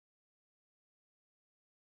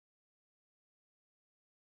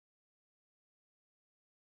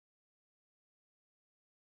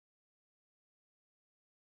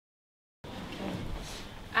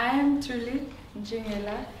I'm truly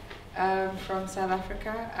Ntshingila from South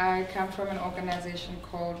Africa. I come from an organization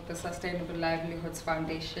called the Sustainable Livelihoods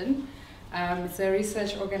Foundation. It's a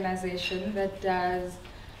research organization that does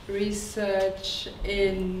research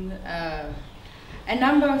in a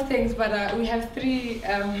number of things, but we have three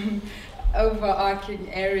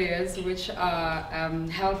overarching areas, which are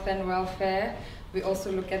health and welfare. We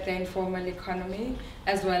also look at the informal economy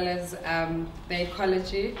as well as the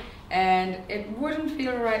ecology. And it wouldn't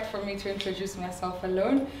feel right for me to introduce myself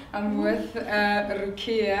alone. I'm with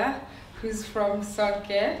Rukia, who's from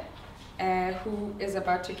Sonke, who is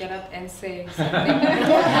about to get up and say something.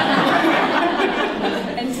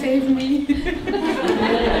 And save me.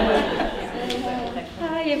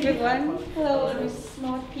 Hi everyone. Hello,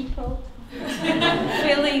 smart people.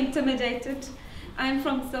 Really intimidated. I'm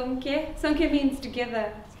from Sonke. Sonke means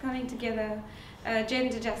together, coming together,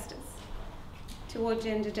 gender justice, toward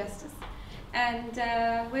gender justice. And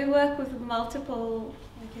we work with multiple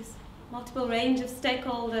range of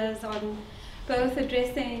stakeholders on both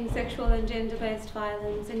addressing sexual and gender-based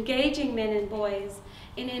violence, engaging men and boys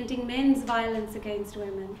in ending men's violence against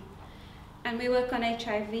women. And we work on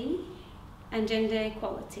HIV and gender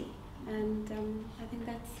equality. And I think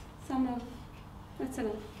that's enough. Thank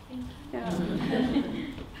you. Yeah.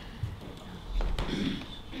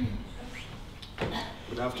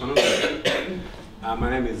 Good afternoon. My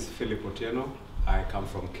name is Philip Otieno. I come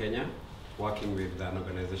from Kenya, working with an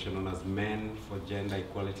organization known as Men for Gender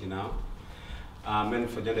Equality Now. Men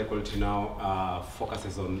for Gender Equality Now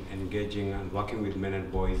focuses on engaging and working with men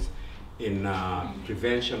and boys in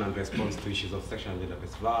prevention and response to issues of sexual and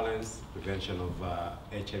gender-based violence, prevention of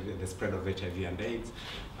HIV, the spread of HIV and AIDS,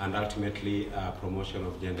 and ultimately promotion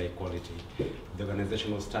of gender equality. The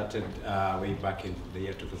organization was started way back in the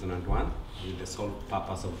year 2001 with the sole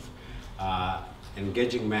purpose of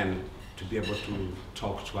engaging men to be able to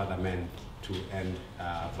talk to other men to end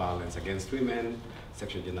violence against women,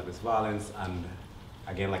 sexual gender-based violence, and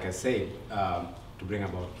again, like I said, to bring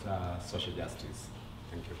about social justice.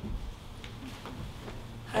 Thank you.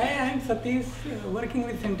 Hi, I'm Satish, working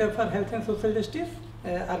with Center for Health and Social Justice,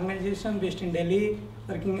 organization based in Delhi,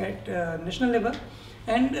 working at national level.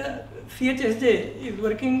 And CHSJ is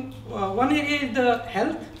working, one area is the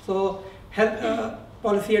health, so health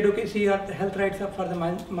policy advocacy or the health rights for the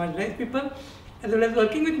marginalized people, as well as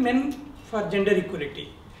working with men for gender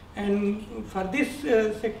equality. And for this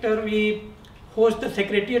sector, we host the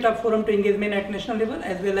Secretariat of Forum to Engage Men at national level,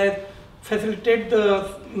 as well as facilitate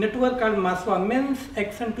the network called MASWA, Men's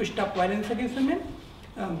Action to Stop Violence Against Women,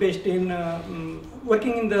 based in,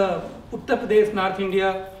 working in the Uttar Pradesh, North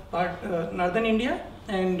India, Northern India,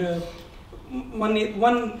 and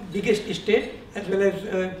one biggest state, as well as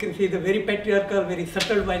you can see the very patriarchal, very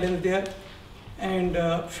subtle violence there, and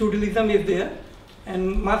feudalism is there.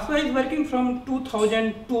 And MASWA is working from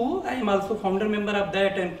 2002. I am also founder member of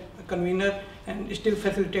that and convener, and still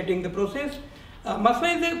facilitating the process.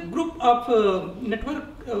 MASWA is a group of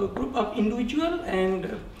network, group of individual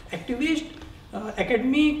and activists,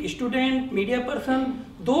 academic, student, media person.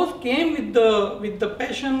 Those came with the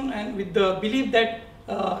passion and with the belief that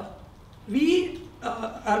we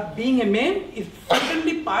are being a man is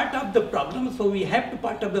certainly part of the problem, so we have to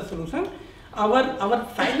part of the solution. Our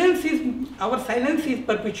silence is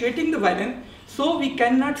perpetuating the violence, so we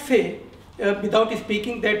cannot say without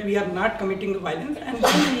speaking that we are not committing the violence, and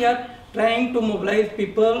then we are trying to mobilize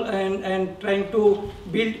people and trying to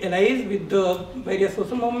build allies with the various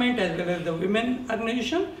social movement as well as the women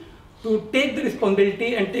organization to take the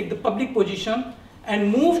responsibility and take the public position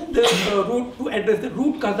and move the route to address the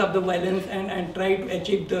root cause of the violence and try to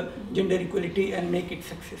achieve the gender equality and make it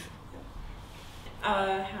success.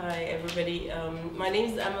 Hi everybody, my name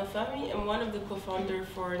is Amel Fahmy. I'm one of the co-founders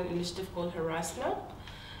for an initiative called Harassment.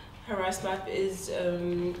 Harassmap is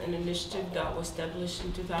an initiative that was established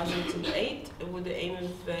in 2008 with the aim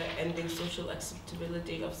of ending social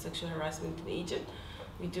acceptability of sexual harassment in Egypt.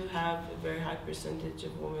 We do have a very high percentage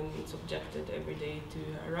of women subjected every day to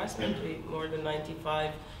harassment. More than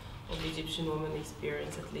 95% of Egyptian women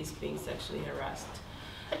experience at least being sexually harassed.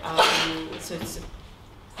 So it's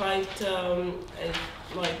quite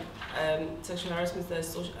sexual harassment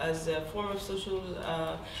as a form of social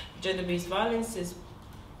gender-based violence is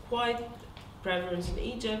quite prevalent in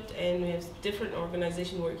Egypt, and we have different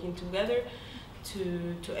organizations working together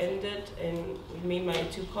to end it. And with me, my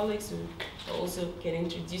two colleagues who also can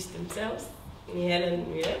introduce themselves, Nihal and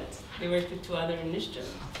Mariz. They work with two other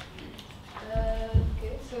initiatives.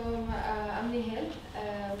 Okay, so I'm Nihal.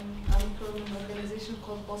 I'm from an organization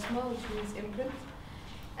called POSMA, which means Imprint,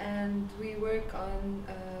 and we work on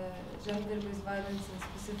gender-based violence and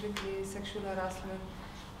specifically sexual harassment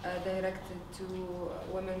directed to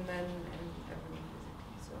women, men, and everyone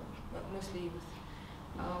basically. So mostly youth.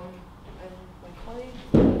 And my colleague.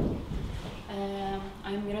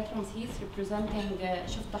 I'm Ramses, representing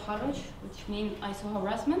Shift Taharruj, which means I saw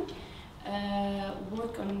harassment.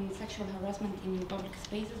 Work on sexual harassment in public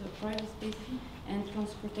spaces or private spaces and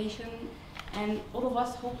transportation, and all of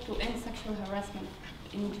us hope to end sexual harassment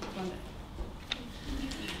in Uganda.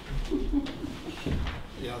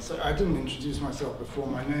 Yeah, so I didn't introduce myself before.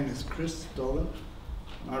 My name is Dolan.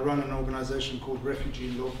 I run an organization called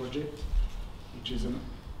Refugee Law Project, which is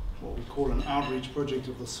what we call an outreach project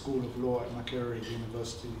of the School of Law at Makerere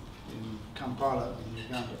University in Kampala in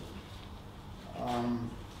Uganda.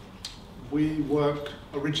 We work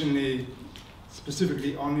originally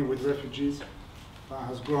specifically only with refugees. That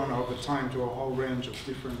has grown over time to a whole range of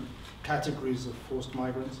different categories of forced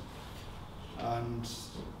migrants. And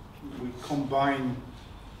we combine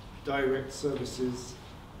direct services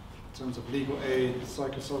in terms of legal aid,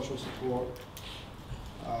 psychosocial support,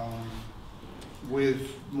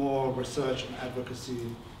 with more research and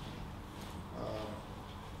advocacy.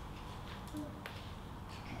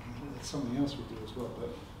 That's something else we do as well, but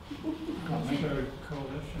can't make a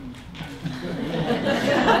coalition.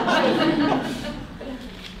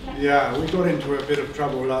 Yeah, we got into a bit of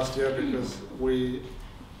trouble last year because we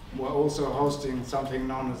were also hosting something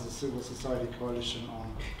known as the Civil Society Coalition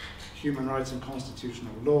on Human Rights and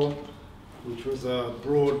Constitutional Law, which was a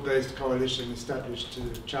broad-based coalition established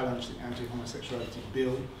to challenge the anti-homosexuality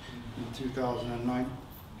bill in 2009,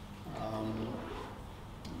 and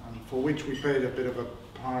for which we paid a bit of a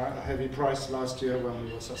heavy price last year when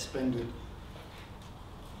we were suspended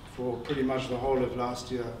for pretty much the whole of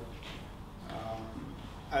last year,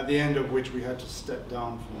 at the end of which we had to step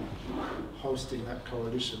down from hosting that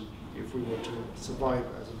coalition if we were to survive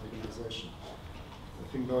as an organization. I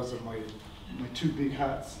think those are my two big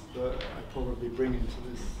hats that I probably bring into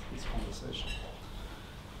this conversation.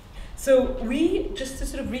 So just to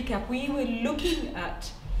sort of recap, we were looking at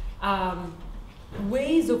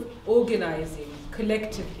ways of organizing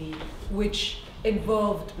collectively which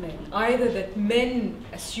involved men. Either that men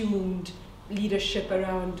assumed leadership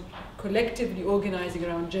around collectively organizing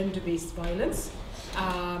around gender-based violence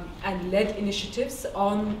and led initiatives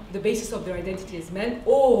on the basis of their identity as men,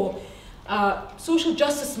 or social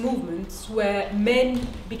justice movements where men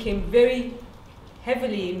became very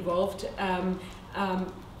heavily involved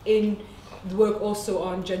in the work also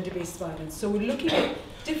on gender-based violence. So we're looking at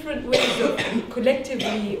different ways of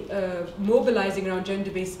collectively mobilizing around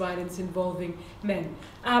gender-based violence involving men.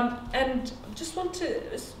 And just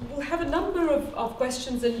we'll have a number of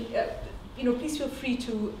questions, and please feel free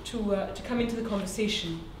to come into the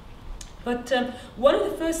conversation. But one of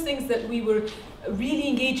the first things that we were really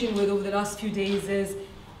engaging with over the last few days is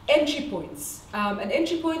entry points. And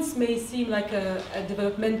entry points may seem like a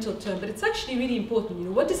developmental term, but it's actually really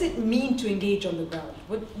important. What does it mean to engage on the ground?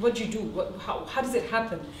 What do you do? How does it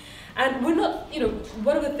happen? And we're not,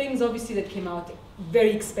 one of the things obviously that came out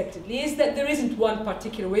very expectedly is that there isn't one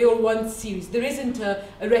particular way or one series. There isn't a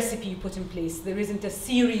recipe you put in place. There isn't a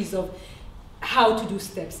series of how to do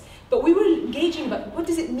steps. But we were engaging about what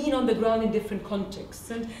does it mean on the ground in different contexts.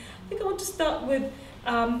 And I think I want to start with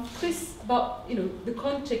Chris, about the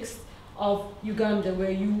context of Uganda,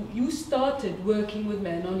 where you started working with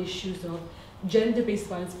men on issues of gender-based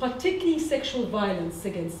violence, particularly sexual violence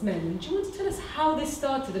against men. And do you want to tell us how this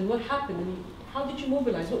started and what happened and how did you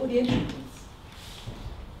mobilize? What were the entry points?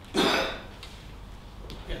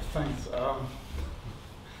 Yeah, thanks.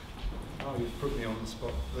 You've put me on the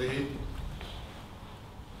spot.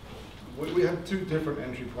 We had two different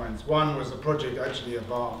entry points. One was a project actually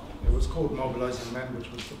about, it was called Mobilizing Men,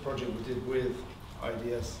 which was the project we did with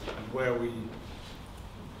IDS, and where we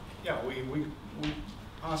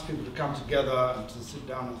asked people to come together and to sit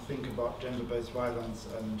down and think about gender-based violence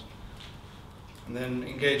and then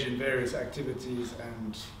engage in various activities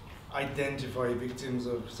and identify victims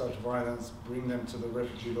of such violence, bring them to the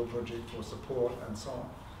Refugee Law Project for support and so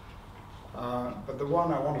on. But the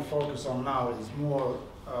one I want to focus on now is more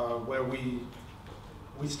where we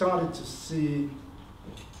started to see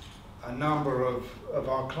a number of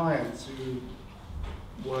our clients who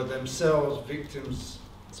were themselves victims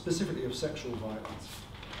specifically of sexual violence.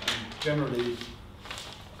 And generally,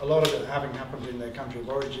 a lot of it having happened in their country of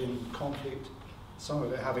origin, conflict, some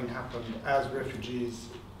of it having happened as refugees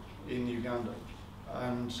in Uganda.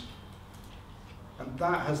 And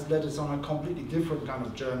that has led us on a completely different kind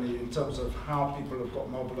of journey in terms of how people have got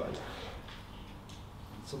mobilized.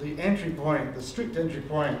 So the entry point, the strict entry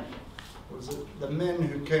point, was that the men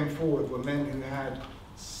who came forward were men who had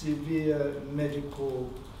severe medical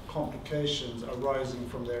complications arising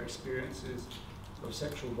from their experiences of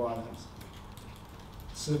sexual violence.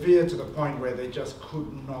 Severe to the point where they just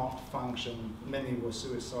could not function. Many were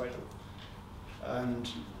suicidal. And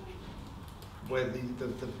where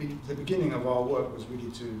the beginning of our work was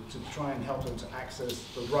really to try and help them to access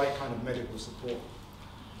the right kind of medical support.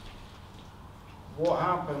 What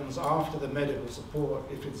happens after the medical support,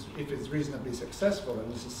 if it's reasonably successful,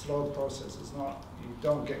 and it's a slow process, it's not, you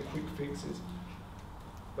don't get quick fixes,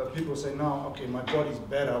 but people say, no, okay, my body's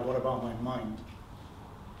better, what about my mind?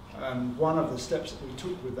 And one of the steps that we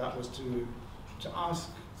took with that was to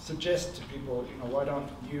suggest to people, you know, why don't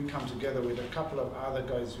you come together with a couple of other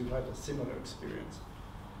guys who've had a similar experience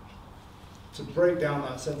to break down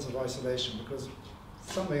that sense of isolation, because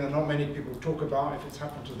something that not many people talk about if it's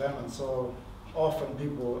happened to them, and so often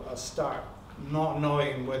people are stuck not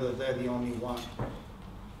knowing whether they're the only one.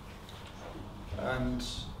 And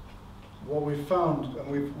what we found, and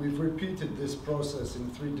we've repeated this process in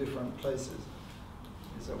 3 different places,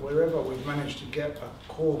 is that wherever we've managed to get a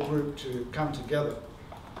core group to come together,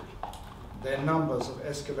 their numbers have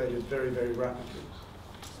escalated very, very rapidly.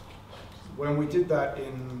 When we did that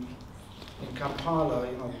in Kampala,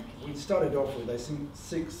 you know, we started off with, I think,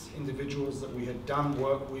 6 individuals that we had done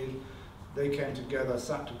work with. They came together,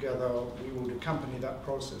 sat together, we would accompany that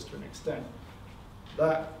process to an extent.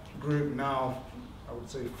 That group now, I would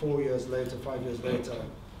say 4 years later, 5 years later,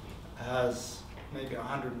 has maybe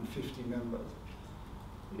 150 members.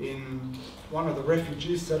 In one of the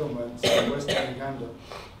refugee settlements in Western Uganda,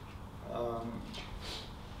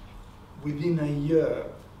 within a year,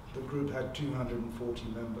 the group had 240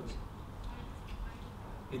 members.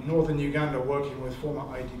 In northern Uganda, working with former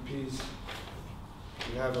IDPs,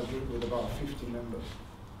 we have a group with about 50 members.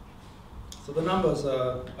 So the numbers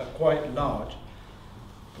are quite large.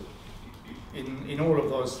 In all of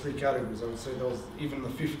those 3 categories, I would say even the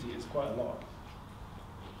 50 is quite a lot.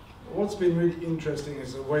 What's been really interesting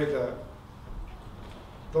is the way that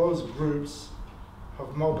those groups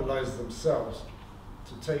have mobilized themselves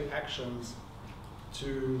to take actions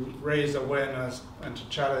to raise awareness and to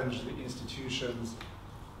challenge the institutions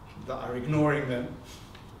that are ignoring them.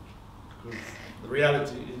 Because the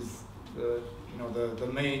reality is,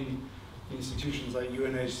 the main institutions like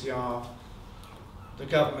UNHCR, the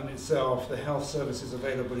government itself, the health services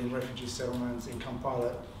available in refugee settlements in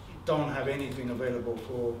Kampala don't have anything available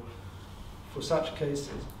for such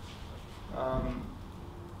cases.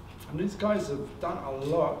 And these guys have done a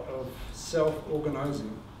lot of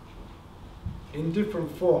self-organizing in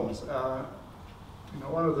different forms.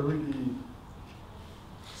 One of the really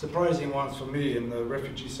surprising ones for me in the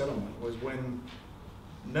refugee settlement was when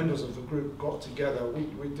members of the group got together.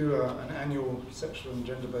 We do an annual sexual and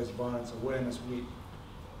gender-based violence awareness week,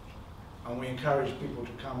 and we encourage people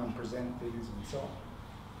to come and present things and so on.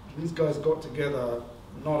 These guys got together,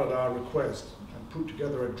 not at our request, and put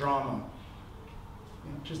together a drama,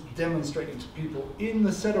 just demonstrating to people in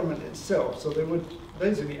the settlement itself. So they were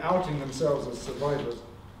basically outing themselves as survivors.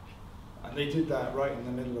 And they did that right in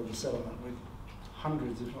the middle of the settlement with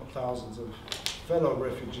hundreds, if not thousands, of fellow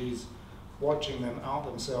refugees watching them out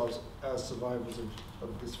themselves as survivors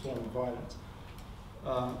of this form of violence.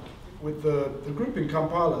 With the group in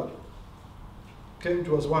Kampala came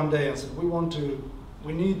to us one day and said,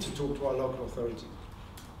 we need to talk to our local authorities,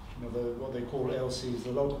 what they call LCs,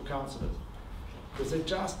 the local councillors, because they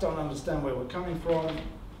just don't understand where we're coming from,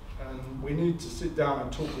 and we need to sit down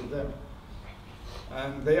and talk with them.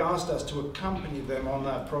 And they asked us to accompany them on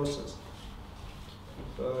that process.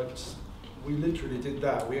 But we literally did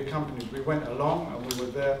that. We accompanied, we went along and we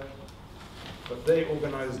were there, but they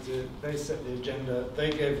organized it, they set the agenda, they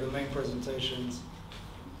gave the main presentations,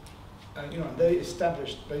 and they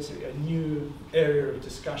established basically a new area of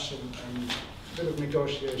discussion and a bit of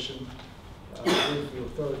negotiation with the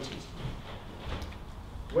authorities.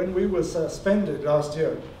 When we were suspended last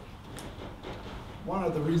year, one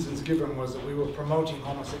of the reasons given was that we were promoting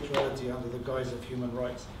homosexuality under the guise of human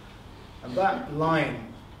rights. And that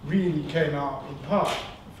line really came out in part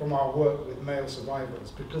from our work with male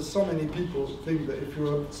survivors, because so many people think that if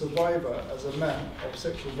you're a survivor as a man of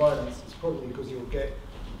sexual violence, it's probably because you're gay.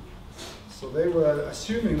 So they were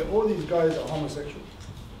assuming that all these guys are homosexual.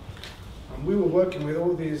 And we were working with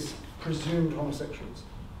all these presumed homosexuals.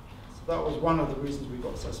 So that was one of the reasons we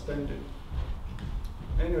got suspended.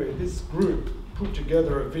 Anyway, this group put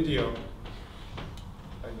together a video.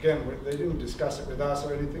 Again, they didn't discuss it with us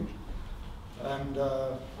or anything. And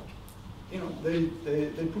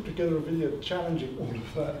they put together a video challenging all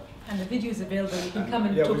of that. And the video is available. You can come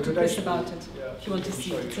and talk to Chris about it if you want to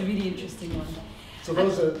see it. It's a really interesting one. So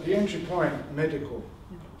those are the entry point, medical.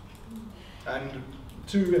 And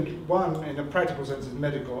two, and one in a practical sense is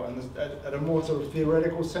medical, and at a more sort of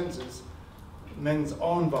theoretical sense it's men's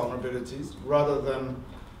own vulnerabilities rather than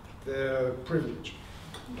their privilege.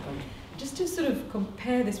 Just to sort of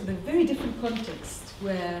compare this with a very different context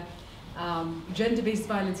where gender-based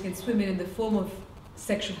violence against women in the form of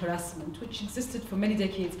sexual harassment, which existed for many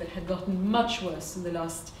decades but had gotten much worse in the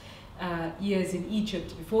last years in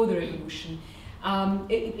Egypt before the revolution,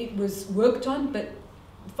 it was worked on, but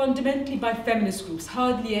fundamentally by feminist groups,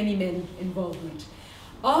 hardly any men involvement.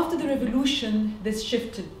 After the revolution, this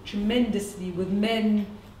shifted tremendously, with men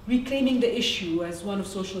reclaiming the issue as one of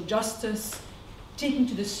social justice, taking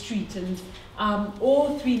to the street, and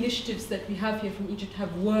all three initiatives that we have here from Egypt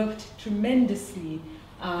have worked tremendously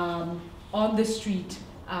on the street,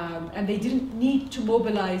 and they didn't need to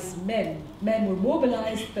mobilize men. Men were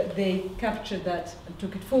mobilized, but they captured that and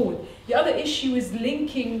took it forward. The other issue is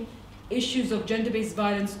linking issues of gender-based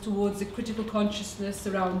violence towards a critical consciousness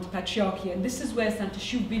around patriarchy, and this is where,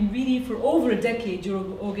 Satish, you've been really, for over a decade, your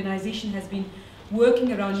organization has been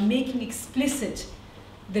working around making explicit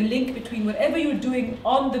the link between whatever you're doing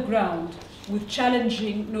on the ground with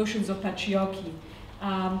challenging notions of patriarchy.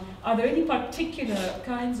 Are there any particular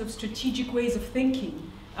kinds of strategic ways of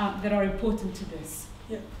thinking that are important to this?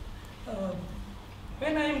 Yeah.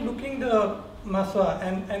 When I'm looking the Maswa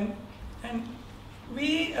and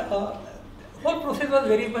we whole process was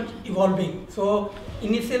very much evolving. So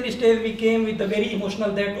initial stage we came with the very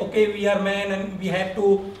emotional that okay, we are men and we have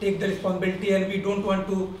to take the responsibility and we don't want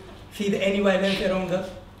to see any violence around us.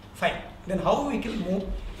 Fine. Then how we can move?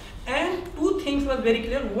 And two things were very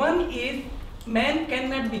clear. One is man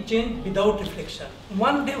cannot be changed without reflection.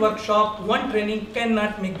 One day workshop, one training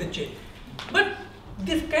cannot make the change. But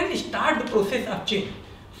this can start the process of change.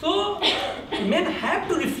 So men have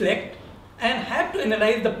to reflect and have to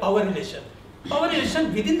analyze the power relation. Power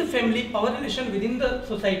relation within the family, power relation within the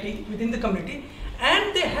society, within the community,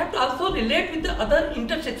 and they have to also relate with the other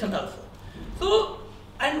intersections also. So,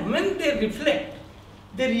 and when they reflect,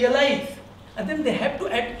 they realize, and then they have to,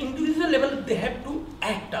 at individual level, they have to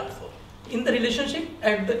act also. In the relationship,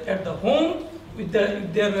 at the home, with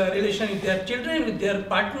their relation with their children, with their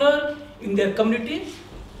partner, in their community,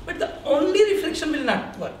 but the only reflection will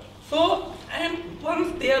not work. So, and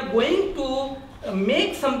once they are going to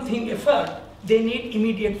make something effort, they need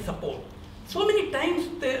immediate support. So many times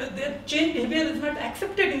their change behavior is not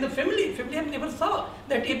accepted in the family. Family have never saw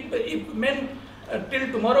that if men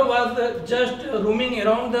till tomorrow was just roaming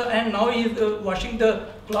around and now he is washing the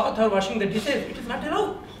cloth or washing the dishes, it is not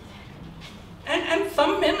allowed. And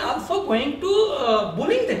some men also going to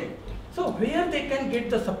bullying them. So where they can get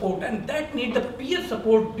the support, and that need the peer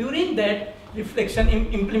support during that reflection,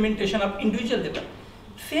 implementation of individual level.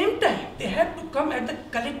 Same time, they have to come at the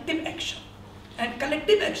collective action. And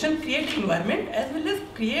collective action create environment as well as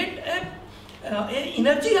create a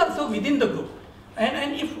energy also within the group.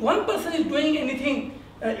 And if one person is doing anything,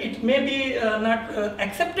 it may be not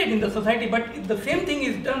accepted in the society, but if the same thing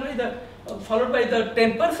is done by the followed by the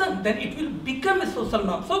 10%, then it will become a social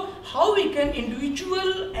norm. So how we can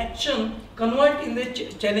individual action convert in the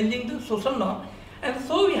challenging the social norm? And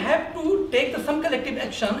so we have to take some collective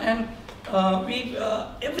action, and we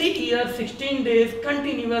every year 16 days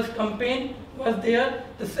continuous campaign was there.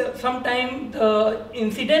 Sometimes the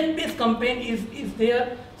incident-based campaign is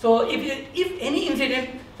there. So if any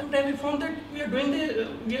incident, sometimes we found that we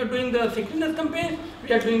are doing the sickness campaign,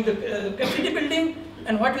 we are doing the capacity building,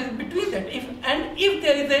 and what is between that? If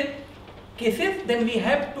there is a cases, then we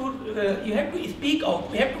have to you have to speak out.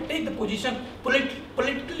 We have to take the position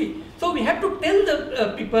politically. So we have to tell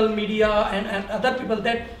the people, media, and other people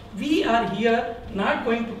that we are here not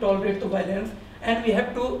going to tolerate the violence, and we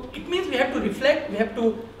have to. It means we have to reflect. We have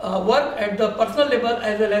to work at the personal level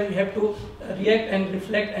as well as we have to react and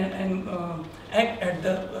reflect and act at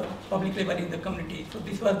the public level in the community. So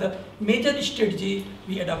this was the major strategy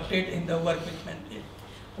we adopted in the work with men.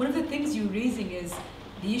 One of the things you're raising is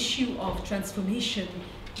the issue of transformation,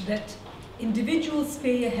 that individuals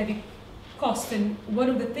pay a heavy cost. And one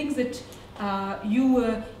of the things that you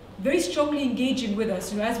were very strongly engaging with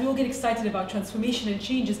us, as we all get excited about transformation and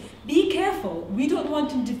changes, be careful. We don't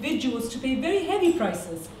want individuals to pay very heavy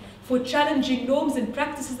prices for challenging norms and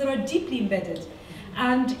practices that are deeply embedded.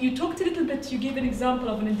 And you talked a little bit, you gave an example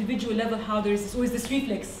of an individual level, how there is always this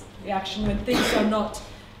reflex reaction when things are not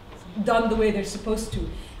done the way they're supposed to.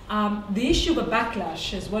 The issue of a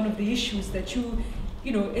backlash is one of the issues that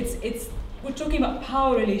we're talking about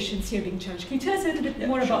power relations here being challenged. Can you tell us a little bit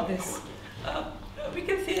more about this? We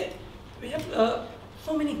can say we have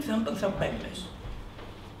so many examples of backlash.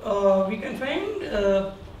 We can find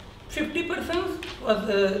 50% was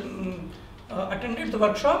attended the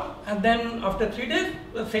workshop, and then after 3 days,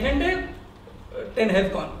 the second day, 10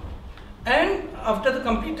 has gone. And after the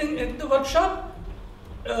completing the workshop,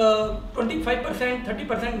 25%,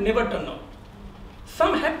 30% never turn out.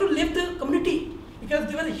 Some have to leave the community because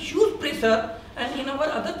there was a huge pressure. And in our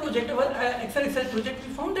other project, our action research project,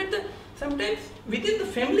 we found that sometimes within the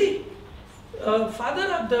family, father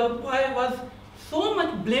of the boy was so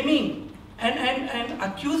much blaming and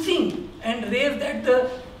accusing and raised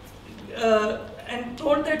that and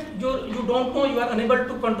told that you don't know, you are unable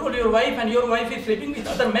to control your wife and your wife is sleeping with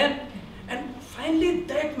other men. And finally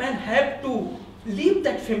that man had to leave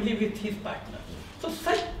that family with his partner. So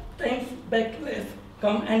such times backlash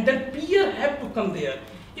come, and then peer have to come there.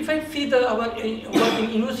 If I see our work in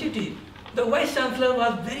university, the Vice Chancellor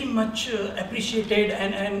was very much appreciated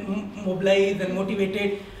and mobilized and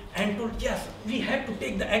motivated and told, yes, we have to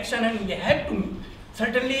take the action and we have to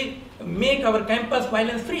certainly make our campus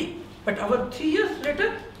violence free. But 3 years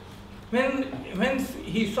later, when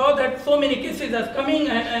he saw that so many cases are coming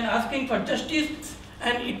and asking for justice,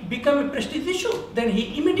 and it became a prestige issue, then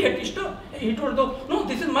he immediately stopped. He told, no,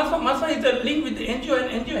 this is MASWA. MASWA is the link with the NGO,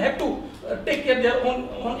 and NGO have to take care of their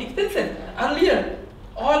own expenses. Earlier,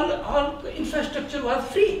 all infrastructure was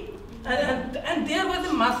free, and there was a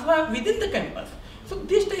MASWA within the campus. So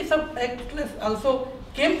these types of backlash also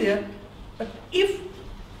came there. But if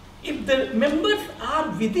the members are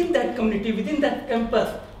within that community, within that campus,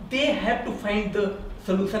 they have to find the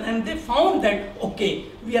solution, and they found that, okay,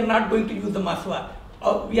 we are not going to use the MASWA.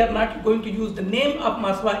 We are not going to use the name of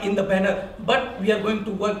MASWA in the banner, but we are going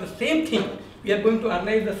to work the same thing. We are going to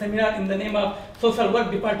organize the seminar in the name of social work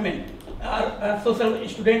department, or social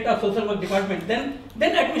student or social work department. Then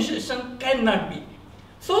administration cannot be.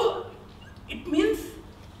 So it means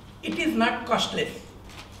it is not costless.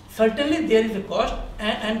 Certainly there is a cost,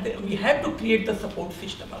 and we have to create the support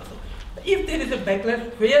system also. If there is a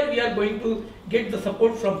backlash, where we are going to get the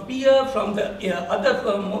support from peer, from the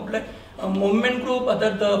other movement group,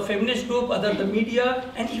 other the feminist group, other the media,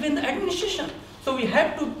 and even the administration. So we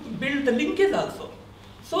have to build the linkage also.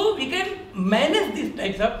 So we can manage these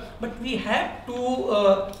types of, but we have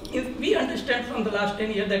to, if we understand from the last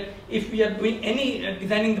 10 years that if we are doing any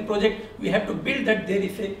designing the project, we have to build that there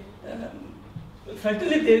is a,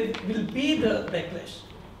 certainly there will be the backlash.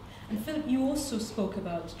 And Philip, you also spoke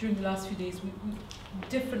about, during the last few days,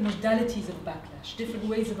 different modalities of backlash, different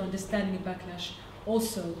ways of understanding a backlash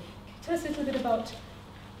also. Tell us a little bit about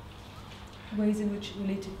ways in which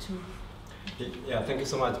related to... Yeah, thank you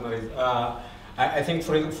so much, Mariz. I think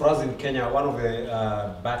for us in Kenya, one of the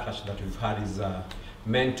backlash that we've had is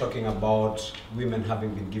men talking about women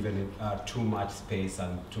having been given too much space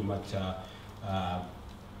and too much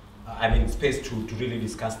space to really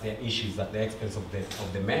discuss their issues at the expense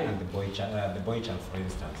of the men and the boy child, for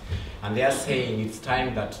instance. And they are saying it's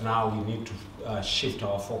time that now we need to shift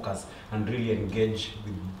our focus and really engage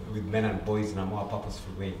with men and boys in a more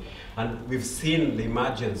purposeful way. And we've seen the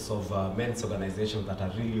emergence of men's organizations that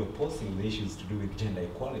are really opposing the issues to do with gender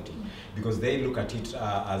equality, because they look at it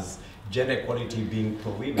as gender equality being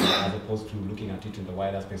pro-women as opposed to looking at it in the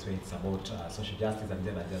wider space where it's about social justice and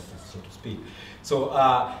gender justice, so to speak. So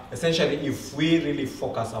essentially, if we really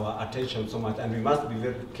focus our attention so much, and we must be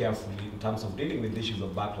very careful in terms of dealing with issues of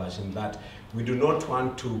backlash, in that we do not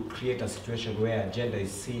want to create a situation where gender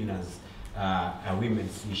is seen as a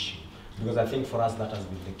women's issue, because I think for us that has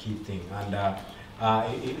been the key thing. And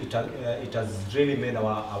it has really made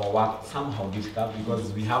our work somehow difficult,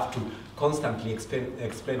 because we have to constantly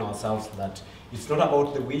explain ourselves that it's not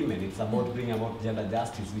about the women, it's about bringing about gender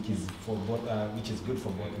justice, which is for both, which is good for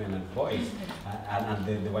both men and boys, and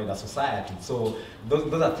the wider society. So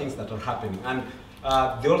those are things that are happening, and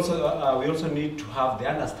we also need to have the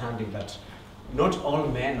understanding that not all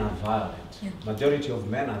men are violent. Yeah. Majority of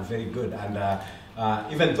men are very good, and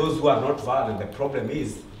even those who are not violent, the problem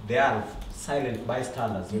is they are silent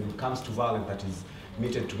bystanders when it comes to violence that is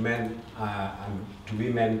meted to men and to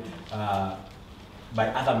women by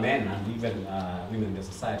other men and even women in the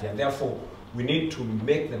society. And therefore, we need to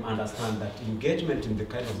make them understand that engagement in the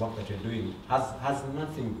kind of work that you're doing has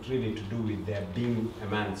nothing really to do with their being a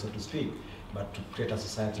man, so to speak, but to create a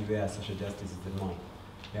society where social justice is the norm.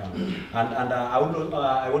 Yeah, and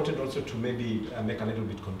I wanted also to maybe make a little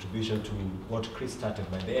bit contribution to what Chris started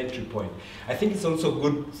by the entry point. I think it's also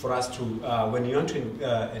good for us to, when you want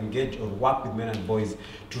to engage or work with men and boys,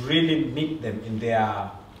 to really meet them in their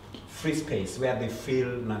free space where they feel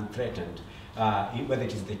non-threatened, whether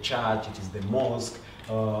it is the church, it is the mosque,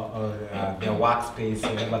 or their workspace,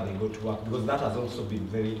 wherever they go to work, because that has also been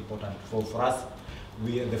very important for us.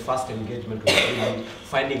 the first engagement was really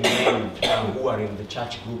finding men who are in the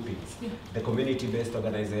church groupings, the community-based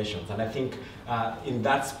organizations. And I think in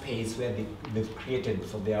that space where they've created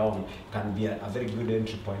for their own can be a very good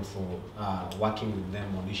entry point for working with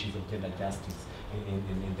them on issues of gender justice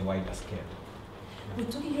in the wider scale. We're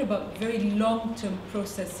talking here about very long-term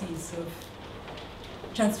processes of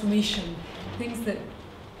transformation, things that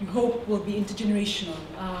you hope will be intergenerational,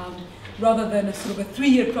 rather than a sort of a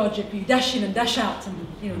 3-year project where you dash in and dash out,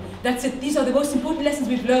 and that's it. These are the most important lessons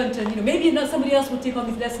we've learned, and maybe not somebody else will take on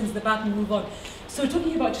these lessons, the baton and move on. So we're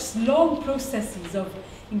talking about just long processes of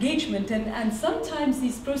engagement, and sometimes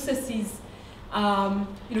these processes,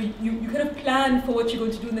 you kind of plan for what you're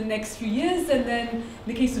going to do in the next few years, and then in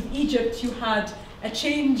the case of Egypt, you had a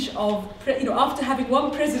change of, after having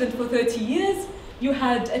one president for 30 years, you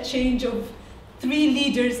had a change of 3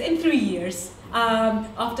 leaders in 3 years.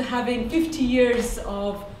 After having 50 years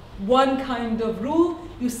of one kind of rule,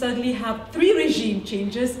 you suddenly have 3 regime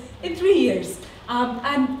changes in 3 years.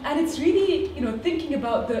 And it's really, thinking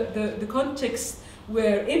about the context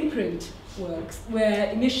where Imprint works,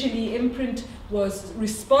 where initially Imprint was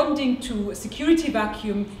responding to a security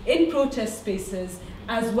vacuum in protest spaces,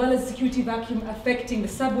 as well as security vacuum affecting the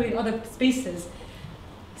subway and other spaces.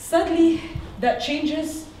 Suddenly, that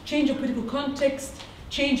changes, change of political context,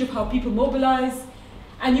 change of how people mobilize,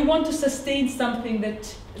 and you want to sustain something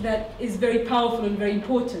that is very powerful and very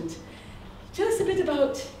important. Tell us a bit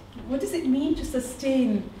about what does it mean to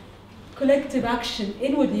sustain collective action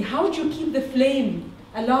inwardly? How do you keep the flame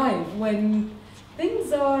alive when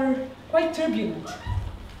things are quite turbulent?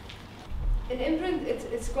 In Imprint,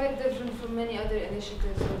 it's quite different from many other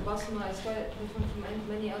initiatives. With Basma, it's quite different from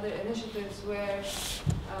many other initiatives where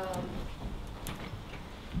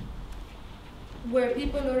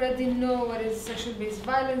people already know what is sexual-based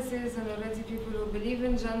violence is, and already people who believe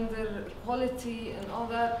in gender equality and all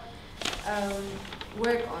that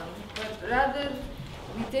work on. But rather,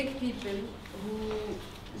 we take people who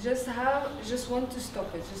just want to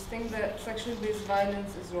stop it, just think that sexual-based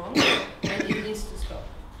violence is wrong and it needs to stop.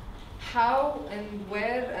 How and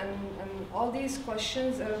where and all these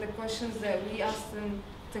questions are the questions that we ask them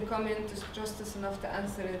to come in to trust us enough to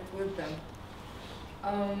answer it with them.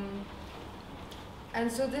 And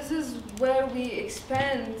so this is where we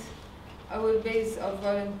expand our base of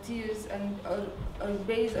volunteers and our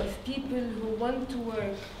base of people who want to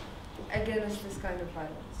work against this kind of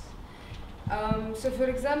violence. So for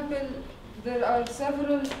example, there are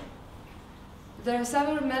several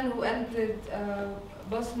men who entered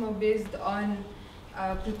Basma based on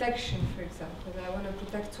protection, for example. I want to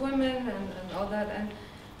protect women and all that. And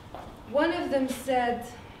one of them said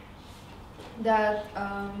that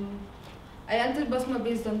I entered Basma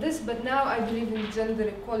based on this, but now I believe in gender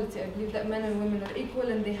equality. I believe that men and women are equal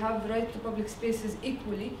and they have right to public spaces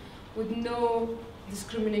equally with no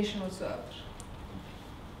discrimination whatsoever.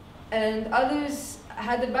 And others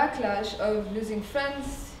had a backlash of losing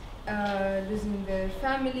friends, losing their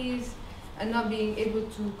families, and not being able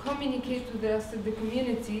to communicate with the rest of the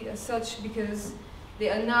community as such, because they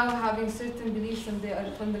are now having certain beliefs and they are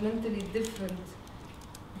fundamentally different,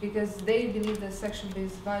 because they believe that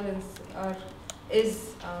sexual-based violence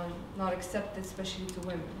is not accepted, especially to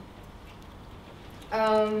women.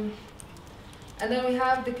 And then we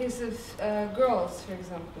have the case of girls, for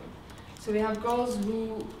example. So we have girls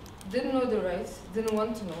who didn't know the rights, didn't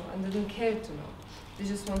want to know, and didn't care to know. They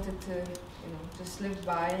just wanted to, just live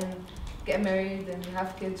by and get married and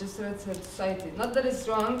have kids just so it's a society. Not that it's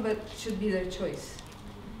wrong, but it should be their choice.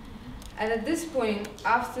 And at this point,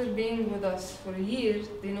 after being with us for a year,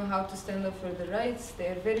 they know how to stand up for their rights. They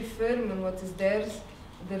are very firm on what is theirs,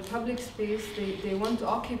 their public space. They want to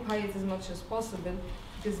occupy it as much as possible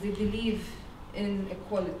because they believe in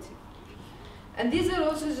equality. And these are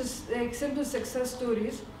also just like simple success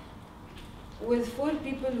stories with 4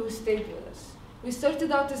 people who stayed with us. We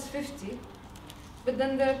started out as 50, but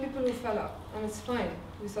then there are people who fell out, and it's fine.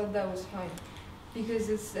 We thought that was fine. Because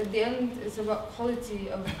it's, at the end, it's about quality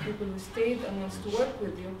of people who stayed and wants to work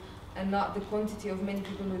with you, and not the quantity of many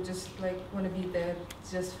people who just want to be there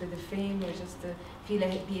just for the fame, or just to feel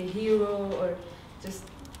like be a hero, or just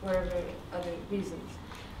whatever other reasons.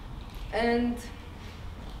 And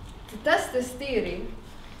to test this theory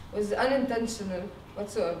was unintentional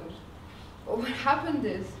whatsoever. But what happened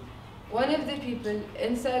is, one of the people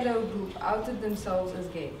inside our group outed themselves as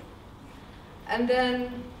gay. And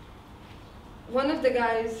then one of the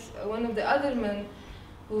guys, one of the other men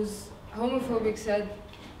who's homophobic said,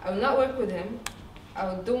 I will not work with him,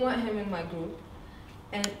 I don't want him in my group,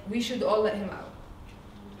 and we should all let him out.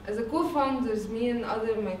 As a co-founders, me and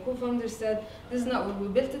my co-founders said, this is not what we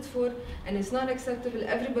built it for, and it's not acceptable.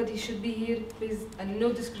 Everybody should be here, please, and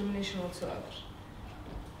no discrimination whatsoever.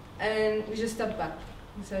 And we just stepped back.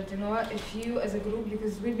 We said, you know what, if you as a group,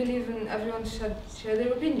 because we believe in everyone should share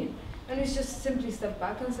their opinion, and we just simply stepped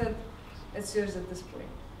back and said, it's yours at this point.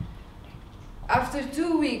 After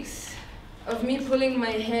 2 weeks of me pulling my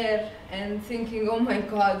hair and thinking, oh my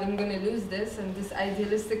God, I'm gonna lose this, and this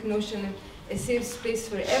idealistic notion of a safe space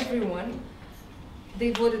for everyone,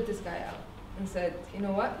 they voted this guy out and said, you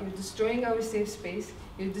know what, you're destroying our safe space,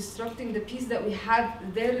 you're disrupting the peace that we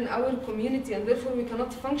had there in our community, and therefore we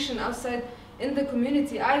cannot function outside in the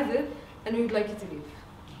community either, and we would like you to leave.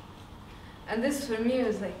 And this for me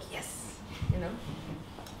was like, yes, you know?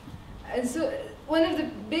 And so one of the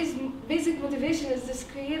basic motivation is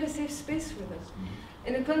just create a safe space for them.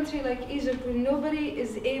 In a country like Egypt where nobody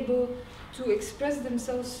is able to express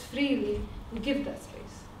themselves freely, we give that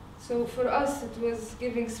space. So for us it was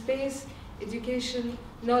giving space, education,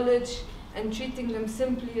 knowledge, and treating them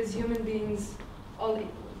simply as human beings, all equal.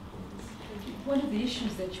 One of the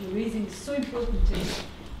issues that you're raising is so important. Is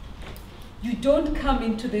you don't come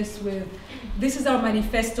into this with, this is our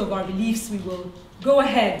manifesto of our beliefs, we will go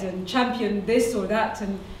ahead and champion this or that,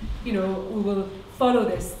 and we will follow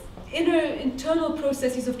this. Internal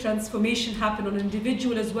processes of transformation happen on an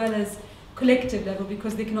individual as well as collective level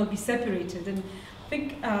because they cannot be separated. And I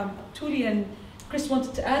think Tuli and Chris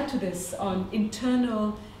wanted to add to this on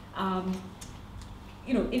internal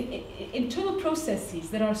internal processes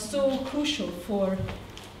that are so crucial for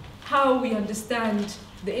how we understand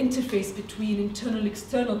the interface between internal and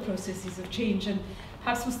external processes of change. And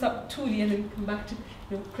perhaps we'll start with Tuli and then come back to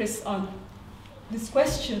Chris on this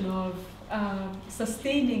question of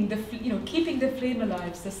sustaining the, keeping the flame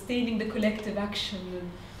alive, sustaining the collective action. And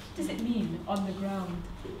what does it mean on the ground?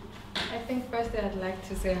 I think firstly I'd like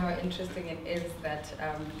to say how interesting it is that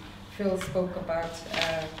Phil spoke about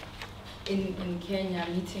in Kenya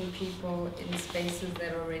meeting people in spaces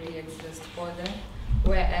that already exist for them,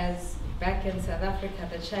 whereas back in South Africa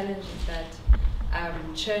the challenge is that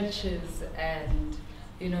churches and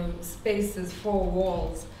spaces, four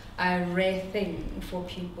walls, are a rare thing for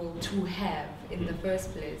people to have in the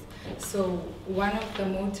first place. So one of the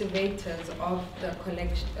motivators of the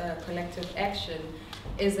collective action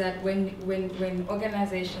is that when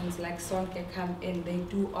organizations like Sonke come in, they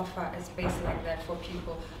do offer a space like that for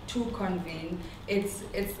people to convene. It's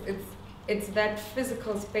that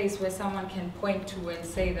physical space where someone can point to and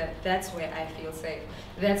say that that's where I feel safe.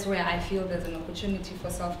 That's where I feel there's an opportunity for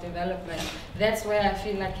self-development. That's where I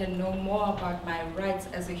feel I can know more about my rights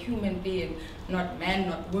as a human being, not man,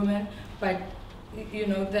 not woman, but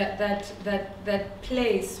that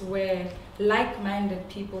place where like-minded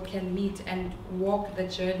people can meet and walk the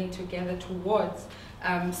journey together towards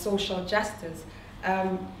social justice.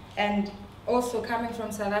 And also coming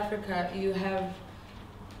from South Africa, you have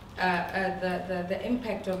the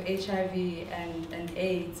impact of HIV and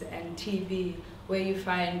AIDS and TB, where you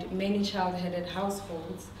find many child-headed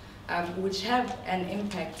households which have an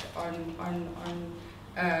impact on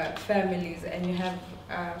families, and you have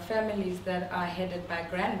families that are headed by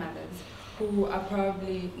grandmothers who are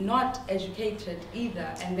probably not educated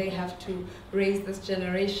either, and they have to raise this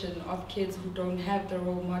generation of kids who don't have the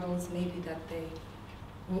role models maybe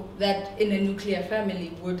that in a nuclear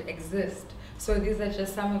family would exist. So these are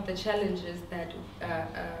just some of the challenges that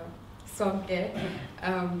Sonke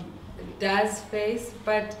does face,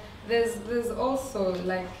 but there's also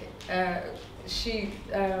like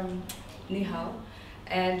Nihal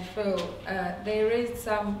and Phil, they raised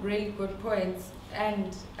some really good points,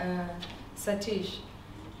 and Satish,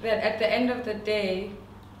 that at the end of the day,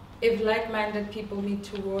 if like-minded people meet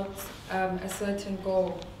towards a certain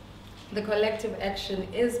goal, the collective action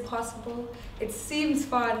is possible. It seems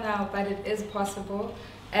far now, but it is possible.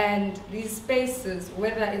 And these spaces,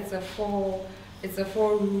 whether it's a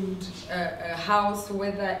four-roomed house,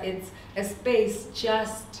 whether it's a space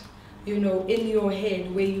just, in your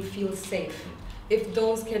head where you feel safe, if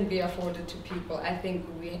those can be afforded to people, I think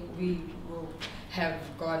we will have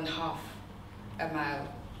gone half a mile.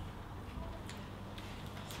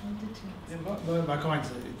 Yeah, my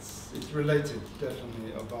comment is it's related,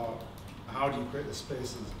 definitely, about how do you create the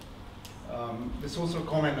spaces. There's also a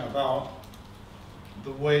comment about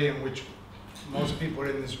the way in which most people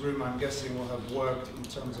in this room, I'm guessing, will have worked in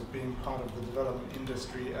terms of being part of the development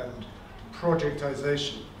industry and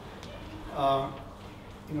projectization.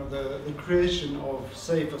 The creation of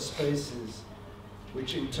safer spaces,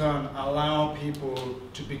 which in turn allow people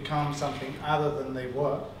to become something other than they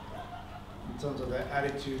were, in terms of their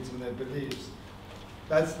attitudes and their beliefs.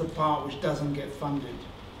 That's the part which doesn't get funded.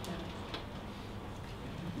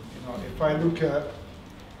 know, if I look at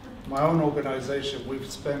my own organization, we've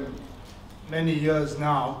spent many years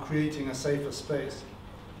now creating a safer space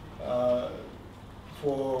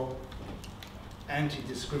for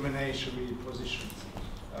anti-discriminatory positions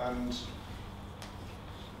and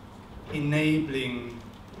enabling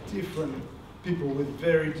different people with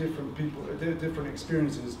very different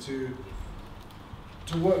experiences to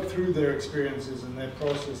work through their experiences and their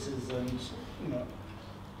processes, and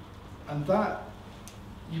and that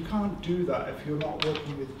you can't do that if you're not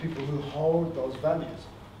working with people who hold those values.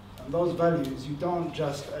 And those values, you don't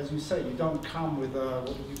just, as you say, you don't come with a,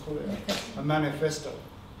 what do you call it, a manifesto.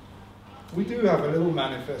 We do have a little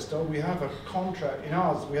manifesto. We have a contract. In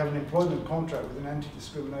ours, we have an employment contract with an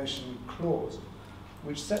anti-discrimination clause,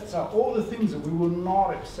 which sets out all the things that we will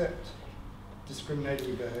not accept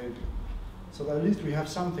discriminatory behavior. So that at least we have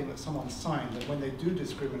something that someone signed, and when they do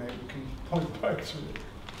discriminate, we can point back to it.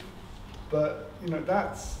 But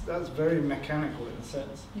that's very mechanical in a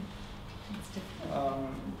sense.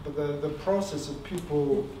 But the process of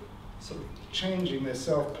people sort of changing their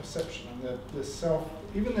self-perception and their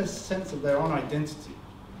even their sense of their own identity.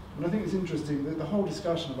 And I think it's interesting that the whole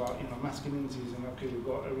discussion about masculinities and okay, we've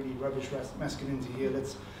got a really rubbish masculinity here.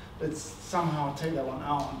 Let's somehow take that one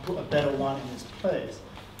out and put a better one in its place.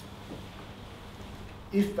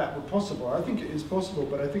 If that were possible, I think it is possible,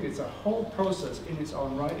 but I think it's a whole process in its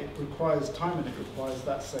own right. It requires time and it requires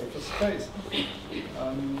that safer space.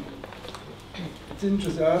 It's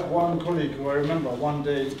interesting, I have one colleague who I remember one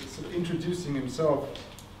day sort of introducing himself,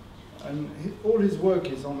 and all his work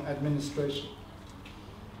is on administration.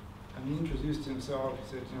 And he introduced himself,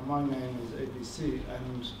 he said, my name is ABC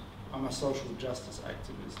and I'm a social justice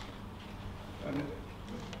activist. And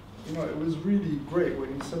it was really great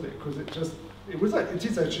when he said it, because it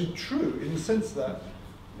is actually true in the sense that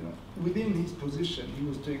within his position he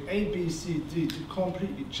was doing A, B, C, D to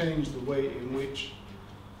completely change the way in which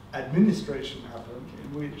administration happened,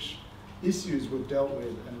 in which issues were dealt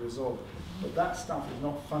with and resolved. But that stuff is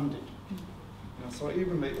not funded. So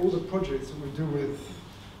even all the projects that we do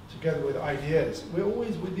together with ideas, we're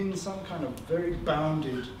always within some kind of very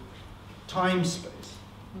bounded time space,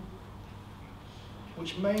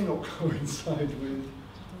 which may not coincide with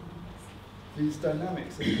these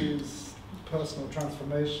dynamics and these personal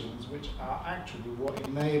transformations, which are actually what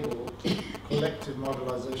enable collective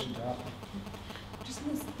mobilization to happen. Just on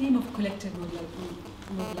this theme of collective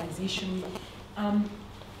mobilization,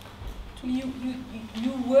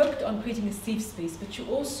 you worked on creating a safe space, but you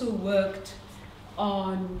also worked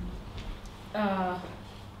on,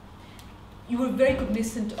 you were very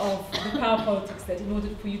cognizant of the power politics, that in order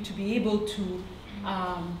for you to be able to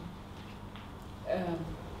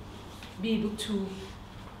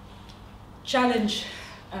challenge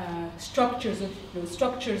structures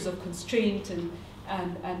of constraint and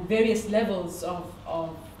various levels of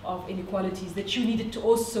inequalities, that you needed to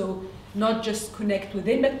also not just connect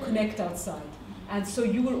within, but connect outside. And so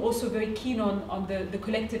you were also very keen on the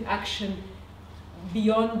collective action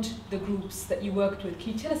beyond the groups that you worked with.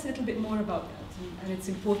 Can you tell us a little bit more about that and its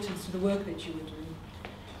importance to the work that you were doing?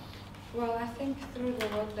 Well, I think through the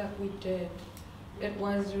work that we did, it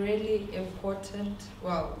was really important.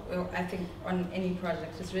 Well, I think on any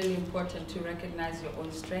project, it's really important to recognize your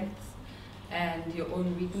own strengths and your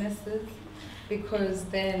own weaknesses, because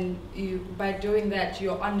then by doing that,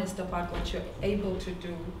 you're honest about what you're able to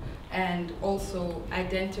do, and also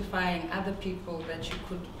identifying other people that you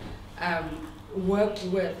could work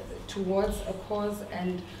with towards a cause,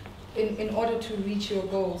 and in order to reach your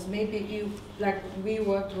goals. Maybe we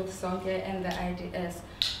worked with Sonke and the IDS,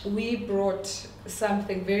 we brought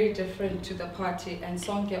something very different to the party, and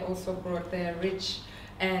Sonke also brought their rich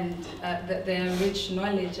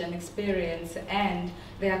knowledge and experience and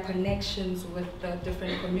their connections with the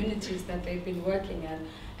different communities that they've been working in.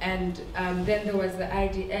 And then there was the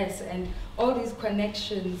IDS, and all these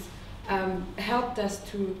connections helped us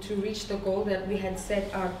to reach the goal that we had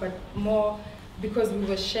set out, but more because we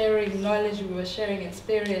were sharing knowledge, we were sharing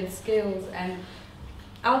experience, skills, and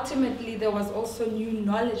ultimately there was also new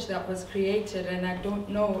knowledge that was created, and I don't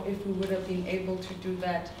know if we would have been able to do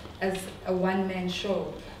that as a one-man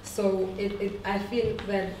show. So I feel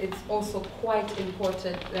that it's also quite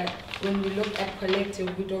important that when we look at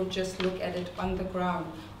collective, we don't just look at it on the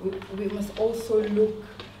ground. We must also look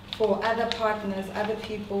for other partners, other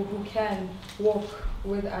people who can walk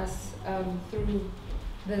with us through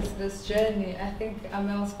this journey. I think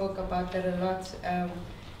Amel spoke about that a lot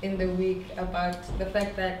in the week, about the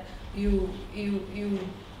fact that you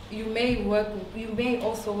may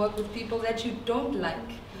also work with people that you don't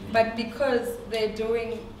like, but because they're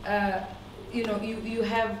doing, you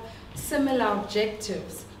have similar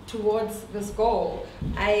objectives towards this goal,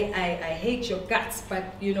 I hate your guts, but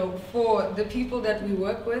you know, for the people that we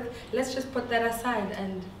work with, let's just put that aside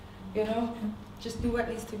and, you know, just do what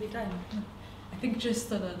needs to be done. I think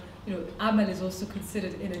just on a, you know, Amel is also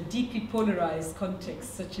considered in a deeply polarized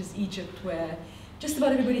context, such as Egypt, where just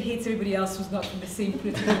about everybody hates everybody else who's not from the same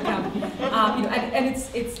political camp. You know, and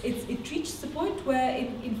it reaches the point where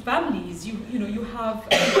in families, you know, you have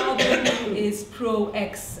a father who is pro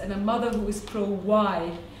X and a mother who is pro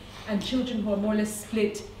Y, and children who are more or less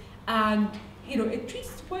split. And you know, it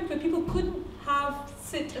reaches the point where people couldn't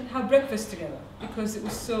sit and have breakfast together because it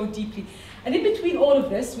was so deeply. And in between all of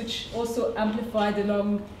this, which also amplified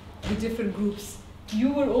along the different groups,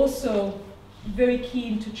 you were also very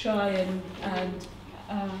keen to try and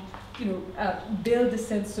you know, build a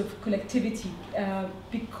sense of collectivity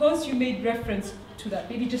because you made reference to that.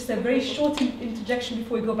 Maybe just a very short interjection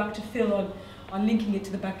before we go back to Phil on linking it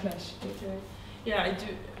to the backlash. Okay. Yeah, I do.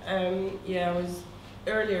 Yeah, I was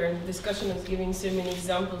earlier in the discussion, I was giving so many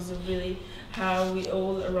examples of really how we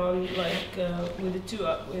all around, like with the two,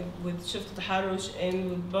 with Shift Taharush and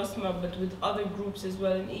with Basma, but with other groups as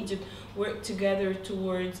well in Egypt, work together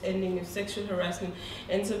towards ending of sexual harassment.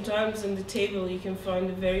 And sometimes on the table you can find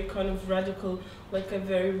a very kind of radical, like a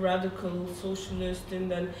very radical socialist,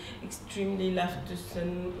 and then extremely leftist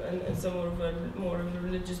and some of a more of a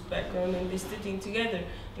religious background, and they're sitting together.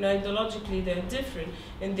 And ideologically they're different,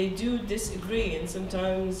 and they do disagree, and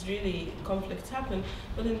sometimes really conflicts happen.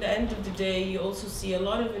 But in the end of the day, you also see a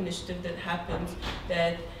lot of initiative that happens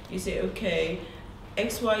that you say, okay,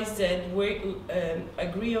 X, Y, Z,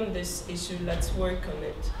 agree on this issue, let's work on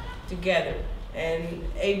it together. And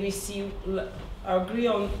ABC agree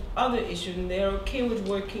on other issues, and they're okay with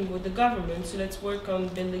working with the government, so let's work on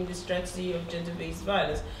building the strategy of gender-based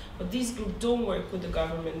violence. But these groups don't work with the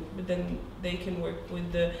government, but then they can work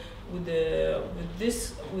with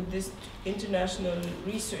this international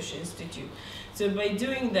research institute. So by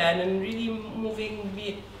doing that and really moving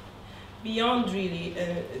beyond really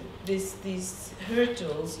these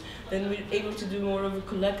hurdles, then we're able to do more of a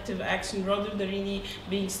collective action rather than really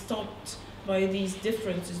being stopped by these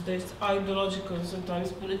differences, there's ideological and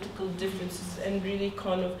sometimes political differences, and really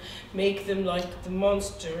kind of make them like the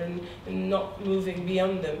monster and not moving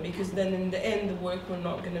beyond them, because then in the end the work will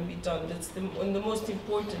not going to be done. That's the most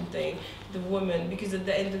important thing, the women, because at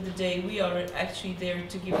the end of the day we are actually there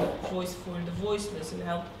to give a voice for the voiceless and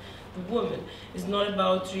help the woman. It's not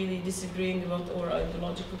about really disagreeing about our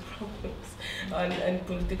ideological problems and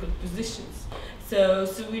political positions. So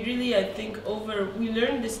we really, I think, we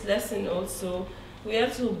learned this lesson also. We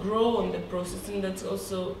also grow in the process, and that's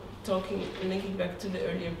also linking back to the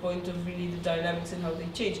earlier point of really the dynamics and how they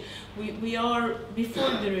change. We are, before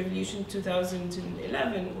the revolution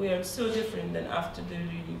 2011, we are so different than after the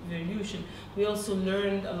revolution. We also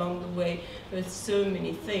learned along the way with so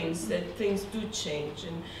many things that things do change,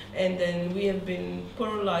 and then we have been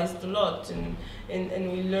polarized a lot, and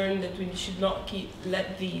we learned that we should not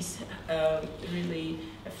let these really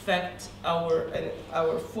affect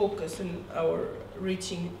our focus and our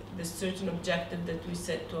reaching the certain objective that we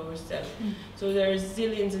set to ourselves. So there are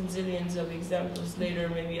zillions and zillions of examples. Later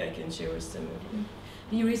maybe I can share with some of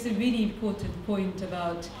you. You raised a really important point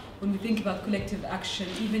about when we think about collective action,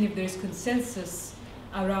 even if there is consensus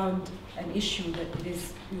around an issue that it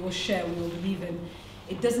is we all share, we all believe in,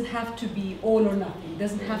 it doesn't have to be all or nothing. It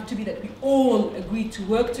doesn't have to be that we all agree to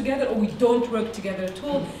work together or we don't work together at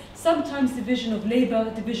all. Sometimes division of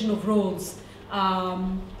labor, division of roles,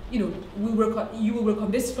 you know, you will work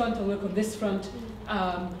on this front, I'll work on this front,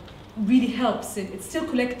 really helps. It's still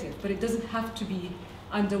collective, but it doesn't have to be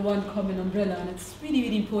under one common umbrella, and it's really,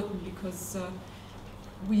 really important because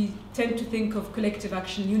we tend to think of collective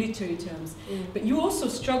action in unitary terms. But you also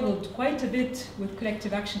struggled quite a bit with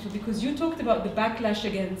collective action because you talked about the backlash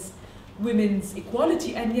against women's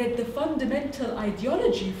equality, and yet the fundamental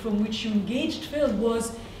ideology from which you engaged, Phil,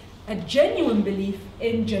 was a genuine belief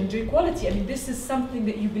in gender equality. I mean, this is something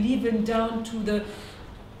that you believe in down to the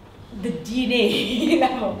DNA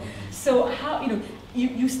level. So how, you know,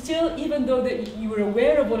 you still, even though that you were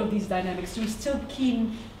aware of all of these dynamics, you were still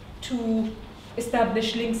keen to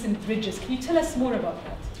establish links and bridges. Can you tell us more about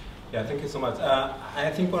that? Yeah, thank you so much.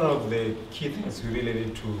 I think one of the key things we really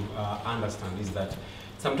need to understand is that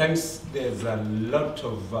sometimes there's a lot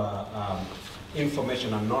of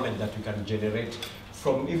information and knowledge that we can generate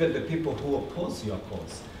from even the people who oppose your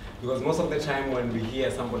cause. Because most of the time when we hear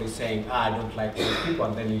somebody saying, I don't like those people,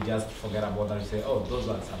 and then you just forget about that and say, oh, those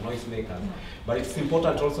ones are noisemakers. But it's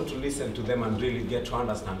important also to listen to them and really get to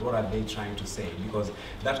understand what are they trying to say, because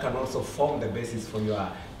that can also form the basis for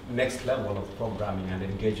your next level of programming and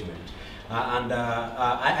engagement.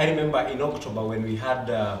 I remember in October when we had,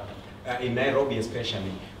 in Nairobi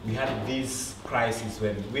especially, we had this crisis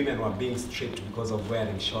when women were being stripped because of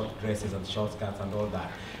wearing short dresses and short skirts and all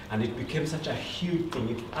that. And it became such a huge thing.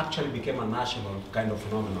 It actually became a national kind of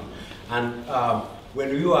phenomenon. And when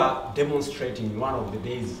we were demonstrating one of the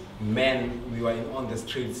days, we were on the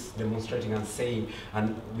streets demonstrating and saying,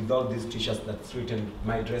 and with all these t-shirts that's written,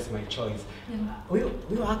 "My dress, my choice." Yeah. We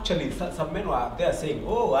were actually, some men were there saying,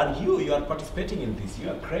 "Oh, and you are participating in this, you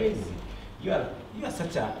are crazy. You are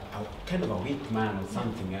such a kind of a weak man or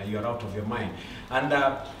something, you are out of your mind." And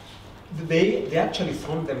they actually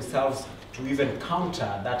found themselves to even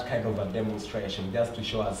counter that kind of a demonstration, just to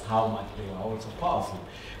show us how much they were also powerful.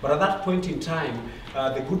 But at that point in time,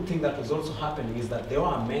 the good thing that was also happening is that there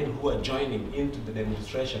were men who were joining into the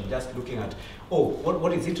demonstration, just looking at, oh,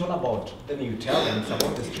 what is it all about? Then you tell them it's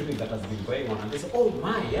about the stripping that has been going on, and they say, oh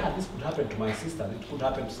my, yeah, this could happen to my sister, it could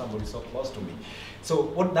happen to somebody so close to me. So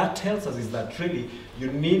what that tells us is that really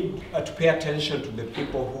you need to pay attention to the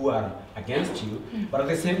people who are against you, but at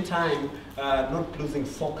the same time, not losing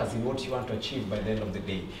focus in what you want to achieve by the end of the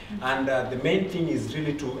day. And the main thing is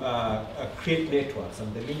really to create networks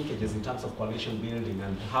and the linkages in terms of coalition building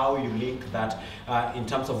and how you link that in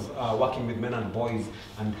terms of working with men and boys,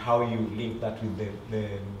 and how you link that with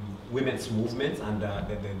the women's movements and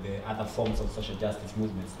the other forms of social justice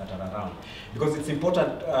movements that are around. Because it's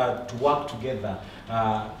important to work together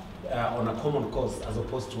on a common cause as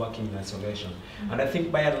opposed to working in isolation. And I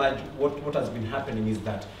think by and large what has been happening is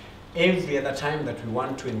that every other time that we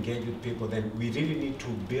want to engage with people, then we really need to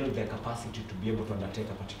build their capacity to be able to undertake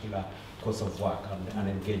a particular course of work and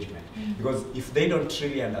engagement. Because if they don't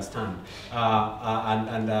really understand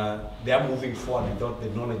and they are moving forward without the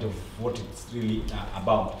knowledge of what it's really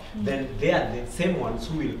about, then they are the same ones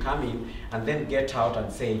who will come in and then get out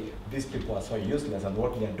and say, these people are so useless, and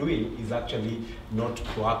what they are doing is actually not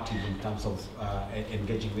proactive in terms of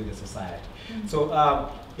engaging with the society. So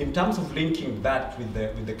in terms of linking that with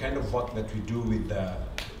the kind of work that we do with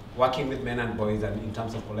working with men and boys and in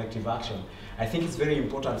terms of collective action, I think it's very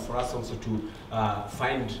important for us also to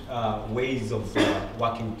find ways of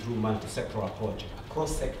working through multi-sectoral approach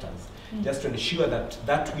across sectors, just to ensure that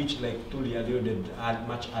that which, like Tuli alluded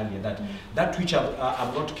much earlier, that which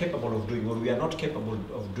I'm not capable of doing, or we are not capable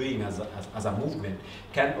of doing as a movement,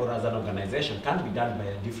 or as an organization, can be done by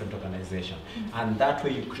a different organization. And that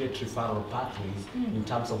way you create referral pathways in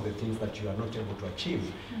terms of the things that you are not able to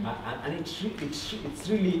achieve. And it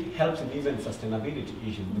really helps in even sustainability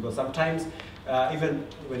issues, because sometimes even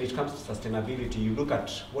when it comes to sustainability, you look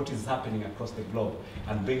at what is happening across the globe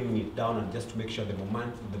and bringing it down, and just to make sure the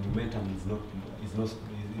momentum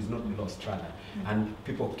is not lost rather, and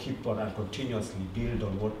people keep on and continuously build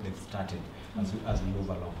on what they've started as we move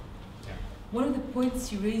along. Yeah. One of the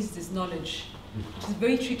points you raised is knowledge, which is a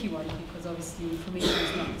very tricky one, because obviously information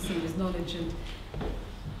is not the same as knowledge, and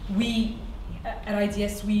we at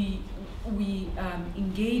IDS we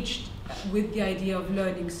engaged with the idea of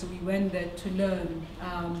learning, so we went there to learn.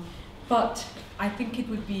 But I think it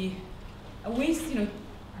would be a waste,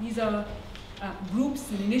 these are groups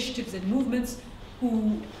and initiatives and movements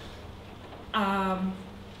whose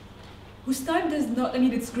time does not,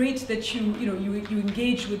 it's great that you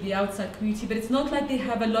engage with the outside community, but it's not like they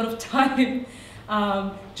have a lot of time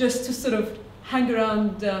just to sort of hang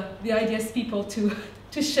around the IDS people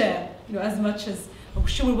to share, as much as, I'm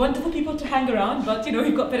sure we're wonderful people to hang around, but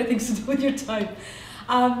you've got better things to do with your time.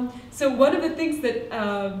 So one of the things that,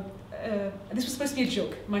 this was supposed to be a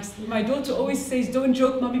joke. My daughter always says, "Don't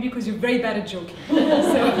joke, mommy, because you're very bad at joking."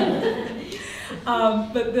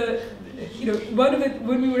 But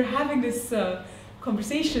when we were having this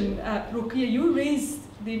conversation, Rukia, you raised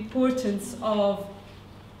the importance of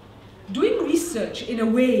doing research in a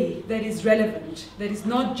way that is relevant, that is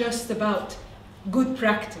not just about good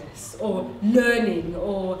practice or learning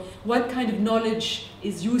or what kind of knowledge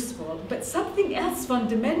is useful, but something else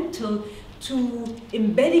fundamental to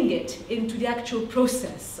embedding it into the actual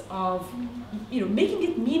process of making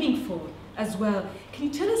it meaningful as well. Can you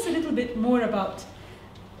tell us a little bit more about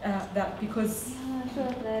that? Because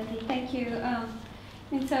sure, gladly. Thank you.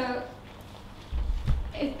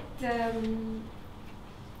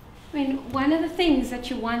 One of the things that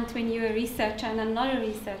you want when you're a researcher, and I'm not a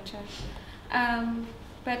researcher,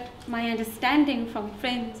 but my understanding from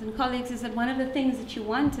friends and colleagues is that one of the things that you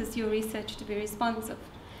want is your research to be responsive.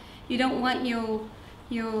 You don't want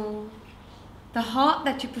the heart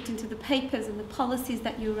that you put into the papers and the policies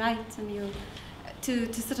that you write and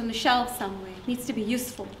to sit on the shelf somewhere. It needs to be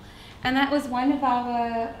useful. And that was one of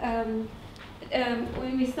our,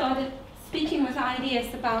 when we started speaking with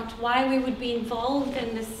IDS about why we would be involved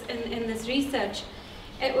in this research,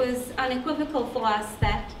 it was unequivocal for us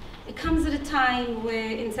that it comes at a time where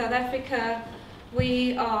in South Africa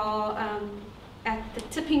we are at the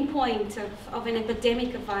tipping point of an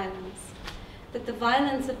epidemic of violence. That the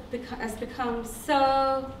violence has become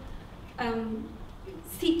so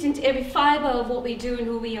seeped into every fibre of what we do and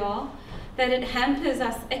who we are, that it hampers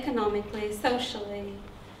us economically, socially,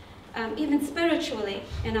 even spiritually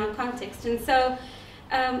in our context. And so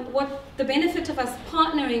what the benefit of us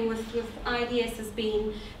partnering with IDS has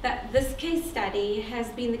been that this case study has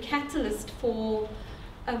been the catalyst for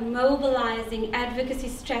a mobilizing advocacy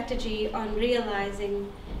strategy on realizing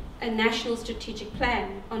a national strategic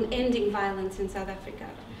plan on ending violence in South Africa.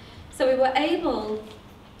 So we were able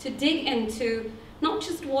to dig into not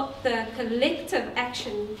just what the collective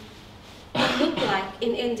action would look like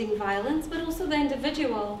in ending violence, but also the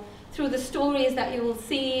individual through the stories that you will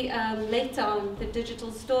see later on, the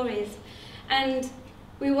digital stories. And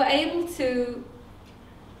we were able to,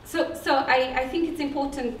 so I think it's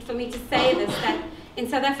important for me to say this, that in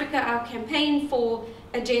South Africa our campaign for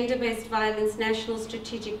a gender-based violence national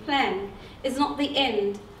strategic plan is not the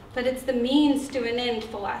end, but it's the means to an end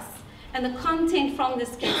for us. And the content from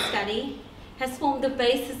this case study has formed the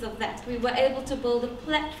basis of that. We were able to build a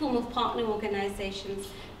platform of partner organizations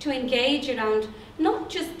to engage around not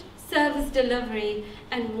just service delivery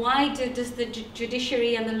and why does the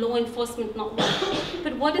judiciary and the law enforcement not work,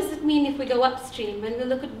 but what does it mean if we go upstream and we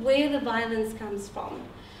look at where the violence comes from?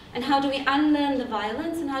 And how do we unlearn the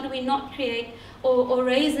violence, and how do we not create or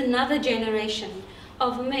raise another generation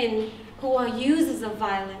of men who are users of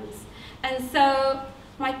violence? And so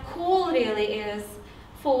my call really is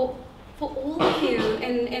for all of you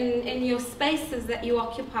in your spaces that you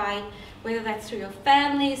occupy, whether that's through your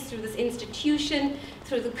families, through this institution,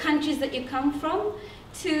 through the countries that you come from,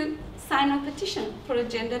 to sign a petition for a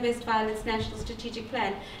gender-based violence national strategic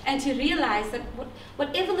plan, and to realize that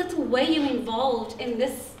whatever little way you're involved in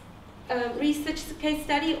this research case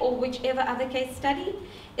study or whichever other case study,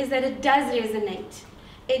 is that it does resonate.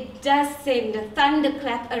 It does send a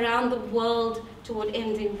thunderclap around the world toward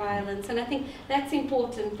ending violence. And I think that's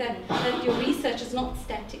important, that your research is not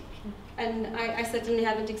static. And I certainly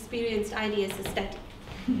haven't experienced IDS as static.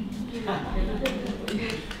 And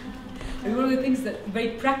one of the things that very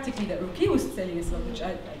practically that Rukia was telling us about, which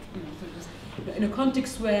I was, in a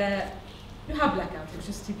context where you have blackouts,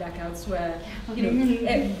 electricity blackouts, where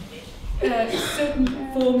certain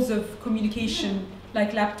forms of communication,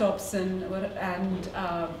 like laptops and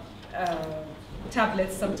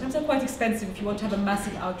tablets, sometimes are quite expensive if you want to have a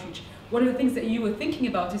massive outreach. One of the things that you were thinking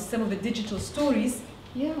about is some of the digital stories.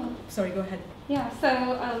 Yeah. Sorry, go ahead. Yeah. So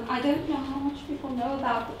I don't know how much people know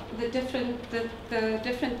about the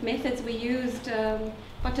different methods we used,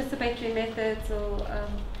 participatory methods, or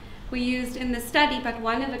we used in the study. But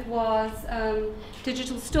one of it was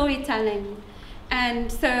digital storytelling,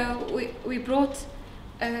 and so we brought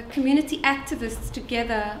community activists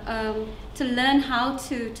together to learn how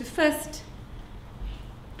to first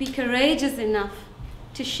be courageous enough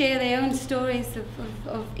to share their own stories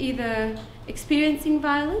of either experiencing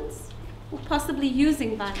violence or possibly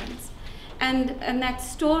using violence. And that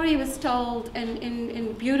story was told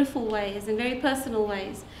in beautiful ways, in very personal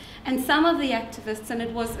ways. And some of the activists, and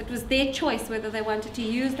it was their choice whether they wanted to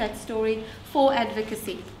use that story for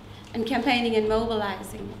advocacy and campaigning and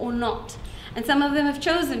mobilizing or not. And some of them have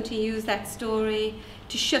chosen to use that story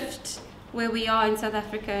to shift where we are in South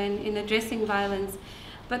Africa in addressing violence.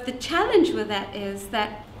 But the challenge with that is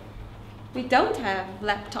that we don't have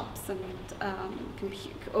laptops and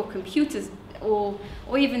computers or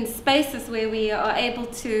even spaces where we are able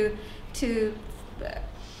to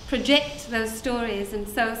project those stories. And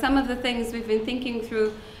so some of the things we've been thinking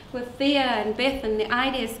through with Thea and Beth and the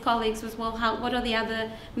IDS colleagues was, well, what are the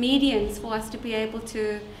other mediums for us to be able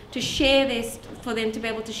to share this, for them to be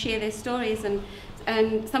able to share their stories, and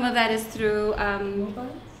some of that is through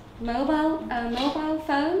mobile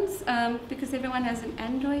phones, because everyone has an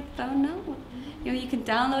Android phone now. You can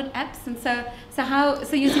download apps, and so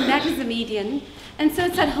using that as a medium, and so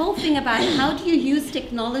it's that whole thing about how do you use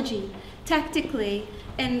technology tactically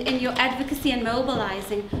in your advocacy and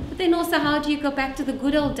mobilizing, but then also how do you go back to the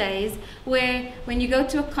good old days where when you go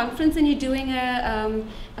to a conference and you're doing a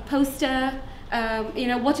poster,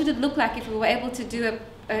 what would it look like if we were able to do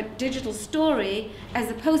a digital story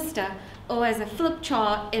as a poster or as a flip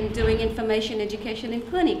chart in doing information education in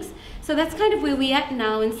clinics? So that's kind of where we're at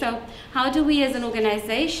now. And so how do we as an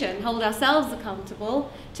organization hold ourselves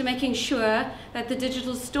accountable to making sure that the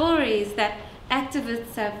digital stories that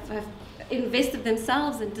activists have invested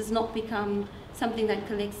themselves in does not become something that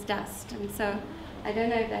collects dust. And so I don't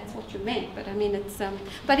know if that's what you meant, but I mean it's.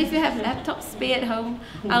 But if you have laptops spare at home,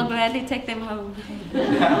 I'll gladly take them home.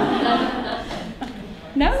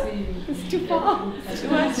 No, it's too far. Too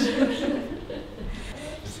much.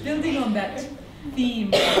 Building on that theme,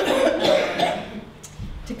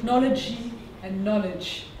 technology and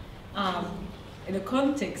knowledge, in a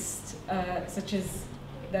context such as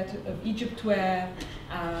that of Egypt, where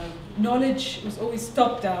knowledge was always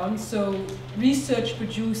top-down, so research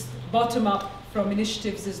produced bottom-up from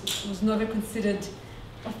initiatives was never considered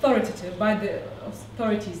authoritative by the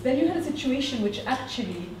authorities. Then you had a situation which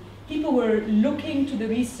actually people were looking to the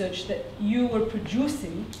research that you were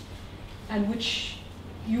producing and which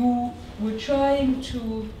you were trying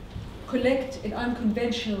to collect in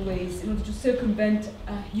unconventional ways in order to circumvent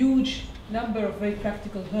a huge number of very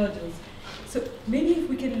practical hurdles. So maybe if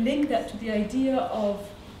we can link that to the idea of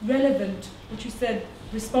relevant, what you said,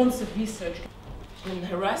 responsive research. When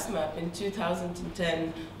Harassmap in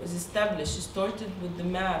 2010 was established, it started with the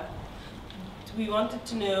map. We wanted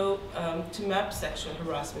to know, to map sexual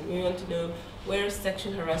harassment. We want to know where is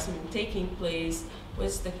sexual harassment taking place,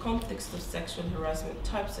 what's the context of sexual harassment,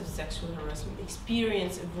 types of sexual harassment,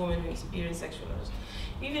 experience of women who experience sexual harassment.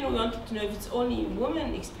 Even we wanted to know if it's only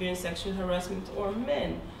women experience sexual harassment or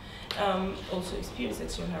men also experience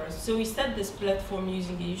sexual harassment. So we set this platform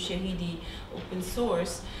using the Ushahidi open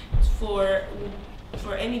source for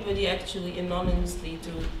anybody actually anonymously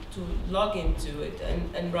to log into it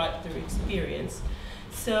and write their experience.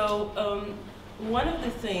 So one of the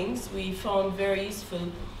things we found very useful,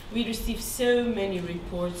 we received so many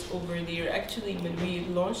reports over there. Actually, when we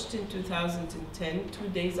launched in 2010, 2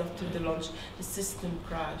 days after the launch, the system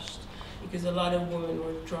crashed because a lot of women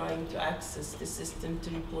were trying to access the system to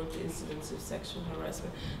report the incidents of sexual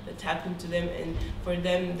harassment that happened to them. And for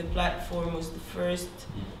them, the platform was the first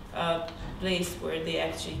place where they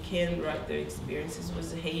actually can write their experiences,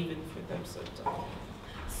 was a haven for them, sort of.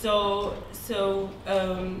 So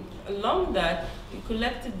along that, we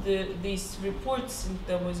collected these reports.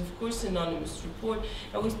 That was, of course, anonymous report,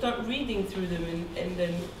 and we start reading through them, and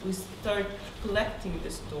then we start collecting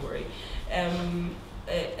the story.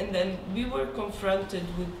 And then we were confronted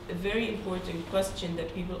with a very important question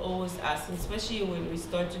that people always ask, and especially when we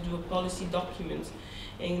start to do a policy document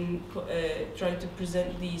and try to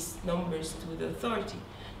present these numbers to the authority.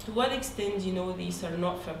 To what extent, you know, these are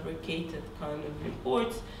not fabricated kind of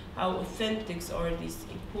reports? How authentic are these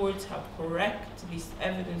reports? How correct this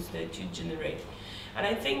evidence that you generate? And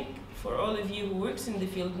I think for all of you who works in the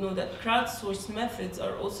field know that crowdsourced methods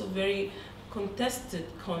are also very contested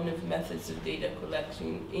kind of methods of data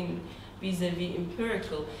collection in vis-a-vis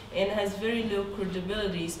empirical, and has very low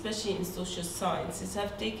credibility, especially in social sciences.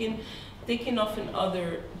 Have taken off in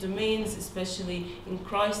other domains, especially in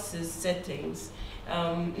crisis settings,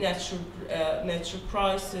 natural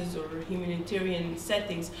crisis or humanitarian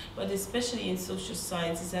settings, but especially in social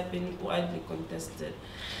sciences have been widely contested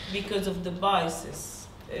because of the biases.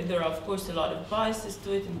 There are, of course, a lot of biases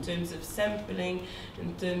to it in terms of sampling,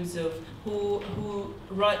 in terms of who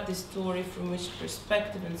write the story, from which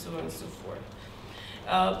perspective, and so on and so forth.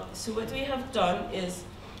 So what we have done is,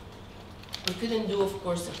 we couldn't do, of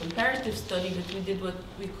course, a comparative study, but we did what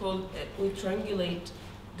we call, we triangulate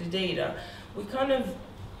the data. We kind of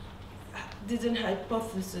did an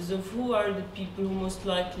hypothesis of who are the people who most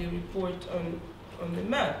likely report on the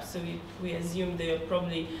map. So we assume they are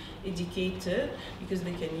probably educated because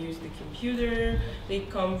they can use the computer. They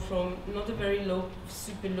come from not a very low,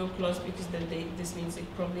 super low class, because then this means they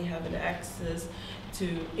probably have an access to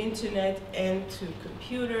internet and to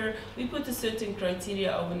computer. We put a certain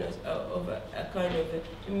criteria of a kind of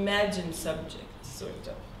imagined subject, sort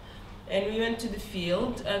of. And we went to the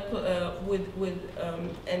field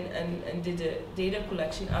and did a data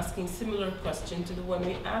collection, asking similar question to the one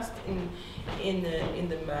we asked in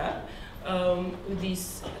the map,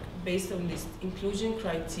 based on this inclusion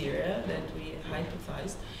criteria that we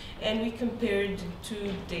hypothesized, and we compared the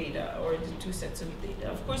two data, or the two sets of data.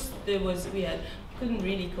 Of course, couldn't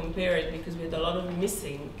really compare it because we had a lot of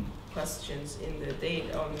missing questions in the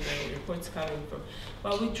data on the reports coming from.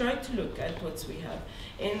 But we tried to look at what we have.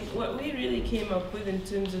 And what we really came up with in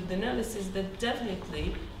terms of the analysis, that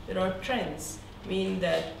definitely there are trends, meaning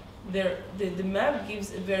that the map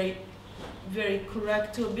gives a very, very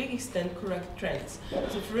correct, to a big extent, correct trends.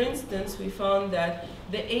 So for instance, we found that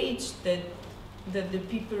the age that the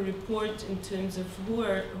people report in terms of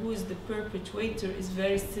who is the perpetrator is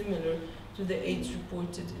very similar to the age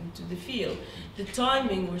reported into the field. The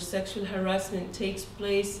timing where sexual harassment takes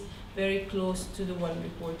place very close to the one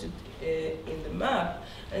reported in the map,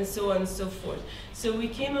 and so on and so forth. So we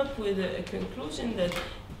came up with a conclusion that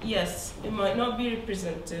yes, it might not be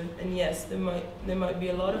representative, and yes, there might be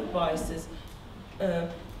a lot of biases,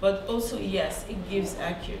 but also yes, it gives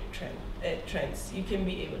accurate trends. You can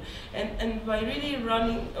be able, and by really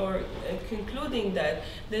running or concluding that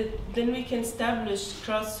then we can establish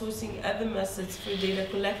crowdsourcing other methods for data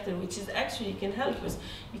collector, which is actually can help us,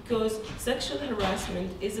 because sexual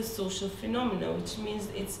harassment is a social phenomenon, which means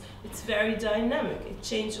it's very dynamic. It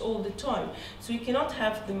changes all the time. So you cannot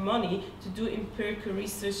have the money to do empirical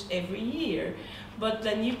research every year. But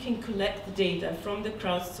then you can collect the data from the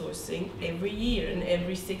crowdsourcing every year and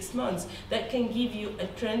every 6 months. That can give you a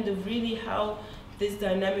trend of really how this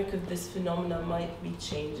dynamic of this phenomena might be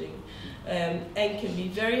changing, and can be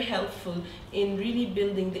very helpful in really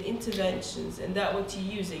building the interventions. And that's what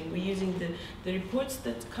you're using. We're using the reports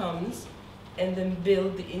that comes and then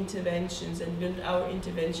build the interventions and build our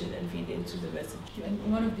intervention and feed into the message.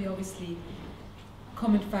 And one of the obviously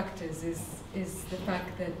common factors is the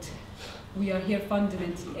fact that we are here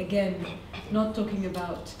fundamentally, again, not talking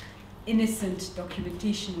about innocent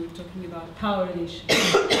documentation, we're talking about power relations.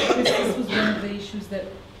 Because this was one of the issues that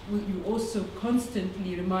you also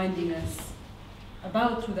constantly reminding us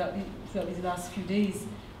about throughout these last few days,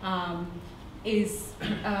 is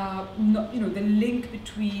the link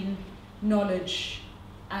between knowledge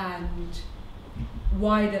and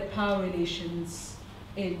wider power relations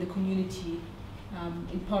in the community,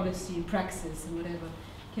 in policy, in praxis, and whatever.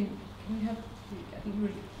 Can we have, I think,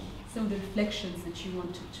 some of the reflections that you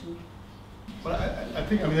wanted to? Well, I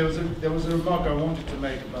think, I mean, there was a remark I wanted to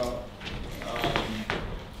make about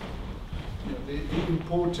the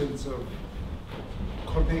importance of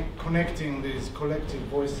connecting these collective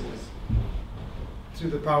voices to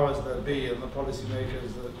the powers that be and the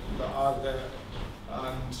policymakers that are there,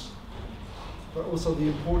 but also the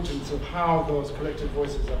importance of how those collective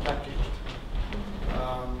voices are packaged.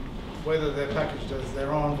 Whether they're packaged as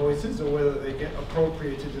their own voices or whether they get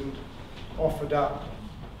appropriated and offered up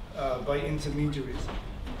by intermediaries.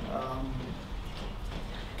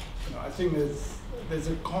 I think there's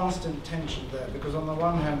a constant tension there, because on the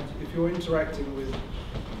one hand, if you're interacting with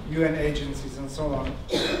UN agencies and so on,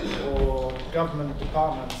 or government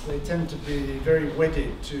departments, they tend to be very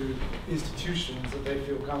wedded to institutions that they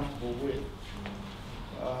feel comfortable with.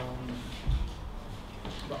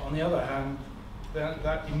 But on the other hand,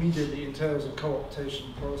 that immediately entails a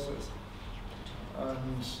co-optation process,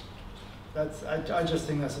 and I just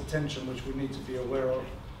think that's a tension which we need to be aware of,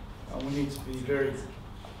 and we need to be very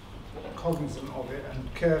cognizant of it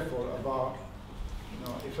and careful about,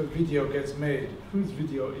 if a video gets made, whose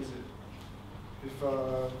video is it? If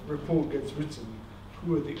a report gets written,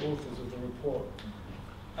 who are the authors of the report,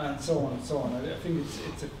 and so on and so on. I think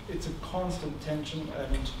it's a constant tension,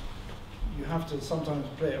 and you have to sometimes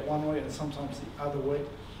play it one way and sometimes the other way.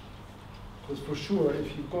 Because for sure,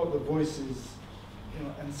 if you've got the voices,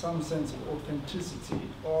 and some sense of authenticity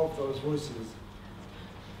of those voices,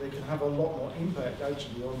 they can have a lot more impact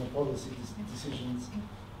actually on the policy decisions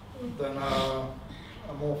than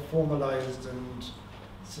a more formalized and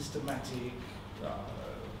systematic,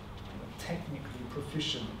 technically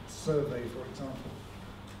proficient survey, for example.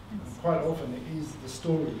 And quite often it is the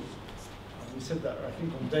stories. We said that, I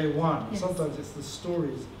think, on day one. Yes. Sometimes it's the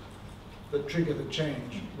stories that trigger the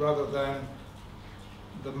change rather than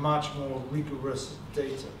the much more rigorous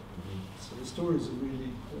data. So the stories are really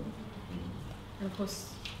important. And of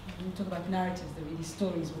course, when we talk about narratives, there are really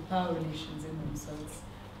stories with power relations in them, so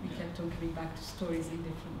we kept on coming back to stories in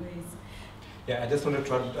different ways. Yeah, I just wanted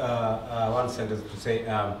to add one sentence to say,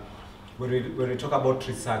 when we talk about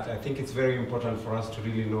research, I think it's very important for us to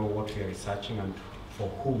really know what we are researching and for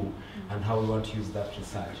who and how we want to use that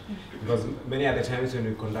research. Because many other times when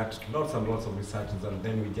we conduct lots and lots of researches and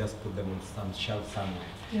then we just put them on some shelf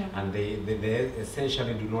somewhere, and they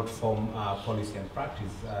essentially do not form policy and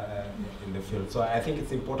practice in the field. So I think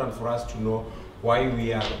it's important for us to know why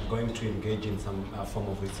we are going to engage in some form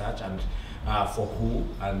of research, and for who,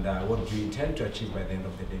 and what do we intend to achieve by the end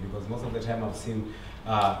of the day. Because most of the time I've seen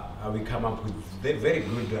we come up with very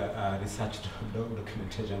good research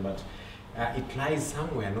documentation, but it lies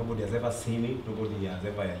somewhere. Nobody has ever seen it. Nobody has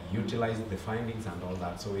ever utilized the findings and all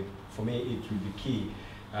that. So for me, it will be key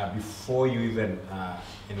before you even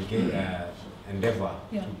engage, endeavor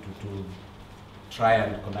to try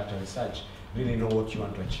and conduct a research. Really know what you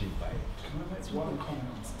want to achieve by it. Can I make one comment?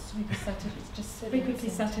 Satish, just very quickly,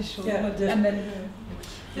 Satish. And then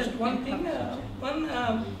just one thing.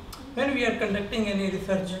 When we are conducting any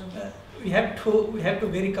research, we have to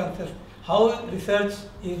very conscious how research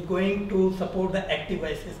is going to support the active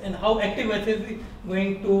voices and how active voices is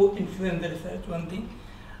going to influence the research, one thing.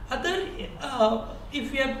 Other,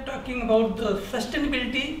 if we are talking about the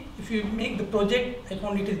sustainability, if you make the project, I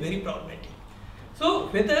found it is very problematic. So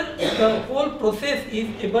whether the whole process is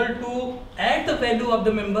able to add the value of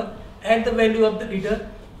the member, add the value of the leader,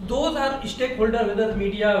 those are stakeholders, whether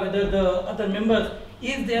media, whether the other members,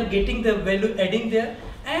 is they are getting the value adding there,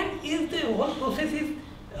 and is the whole process is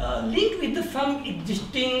linked with some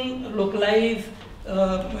existing localized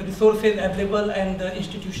resources available and the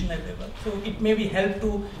institution available. So it may be help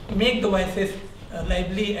to make the voices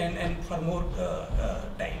lively and for more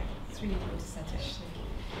time. It's really good, Satish.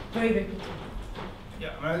 Very, very good.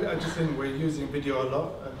 Yeah, I just think we're using video a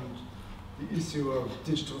lot, and the issue of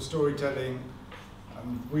digital storytelling,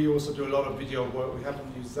 we also do a lot of video work. We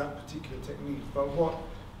haven't used that particular technique, but what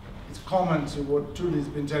is common to what Julie's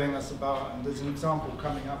been telling us about, and there's an example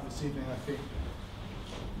coming up this evening, I think,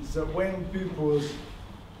 is that when people,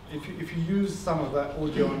 if you use some of that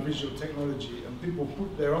audio and visual technology and people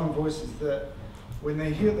put their own voices there, when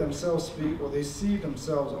they hear themselves speak or they see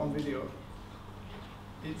themselves on video,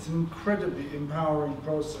 it's an incredibly empowering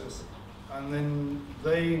process, and then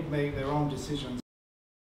they make their own decisions.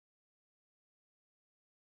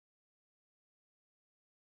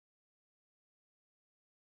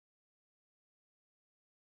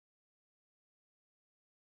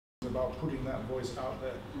 About putting that voice out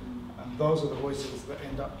there, and those are the voices that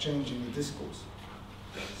end up changing the discourse.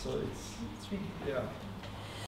 So it's really, yeah.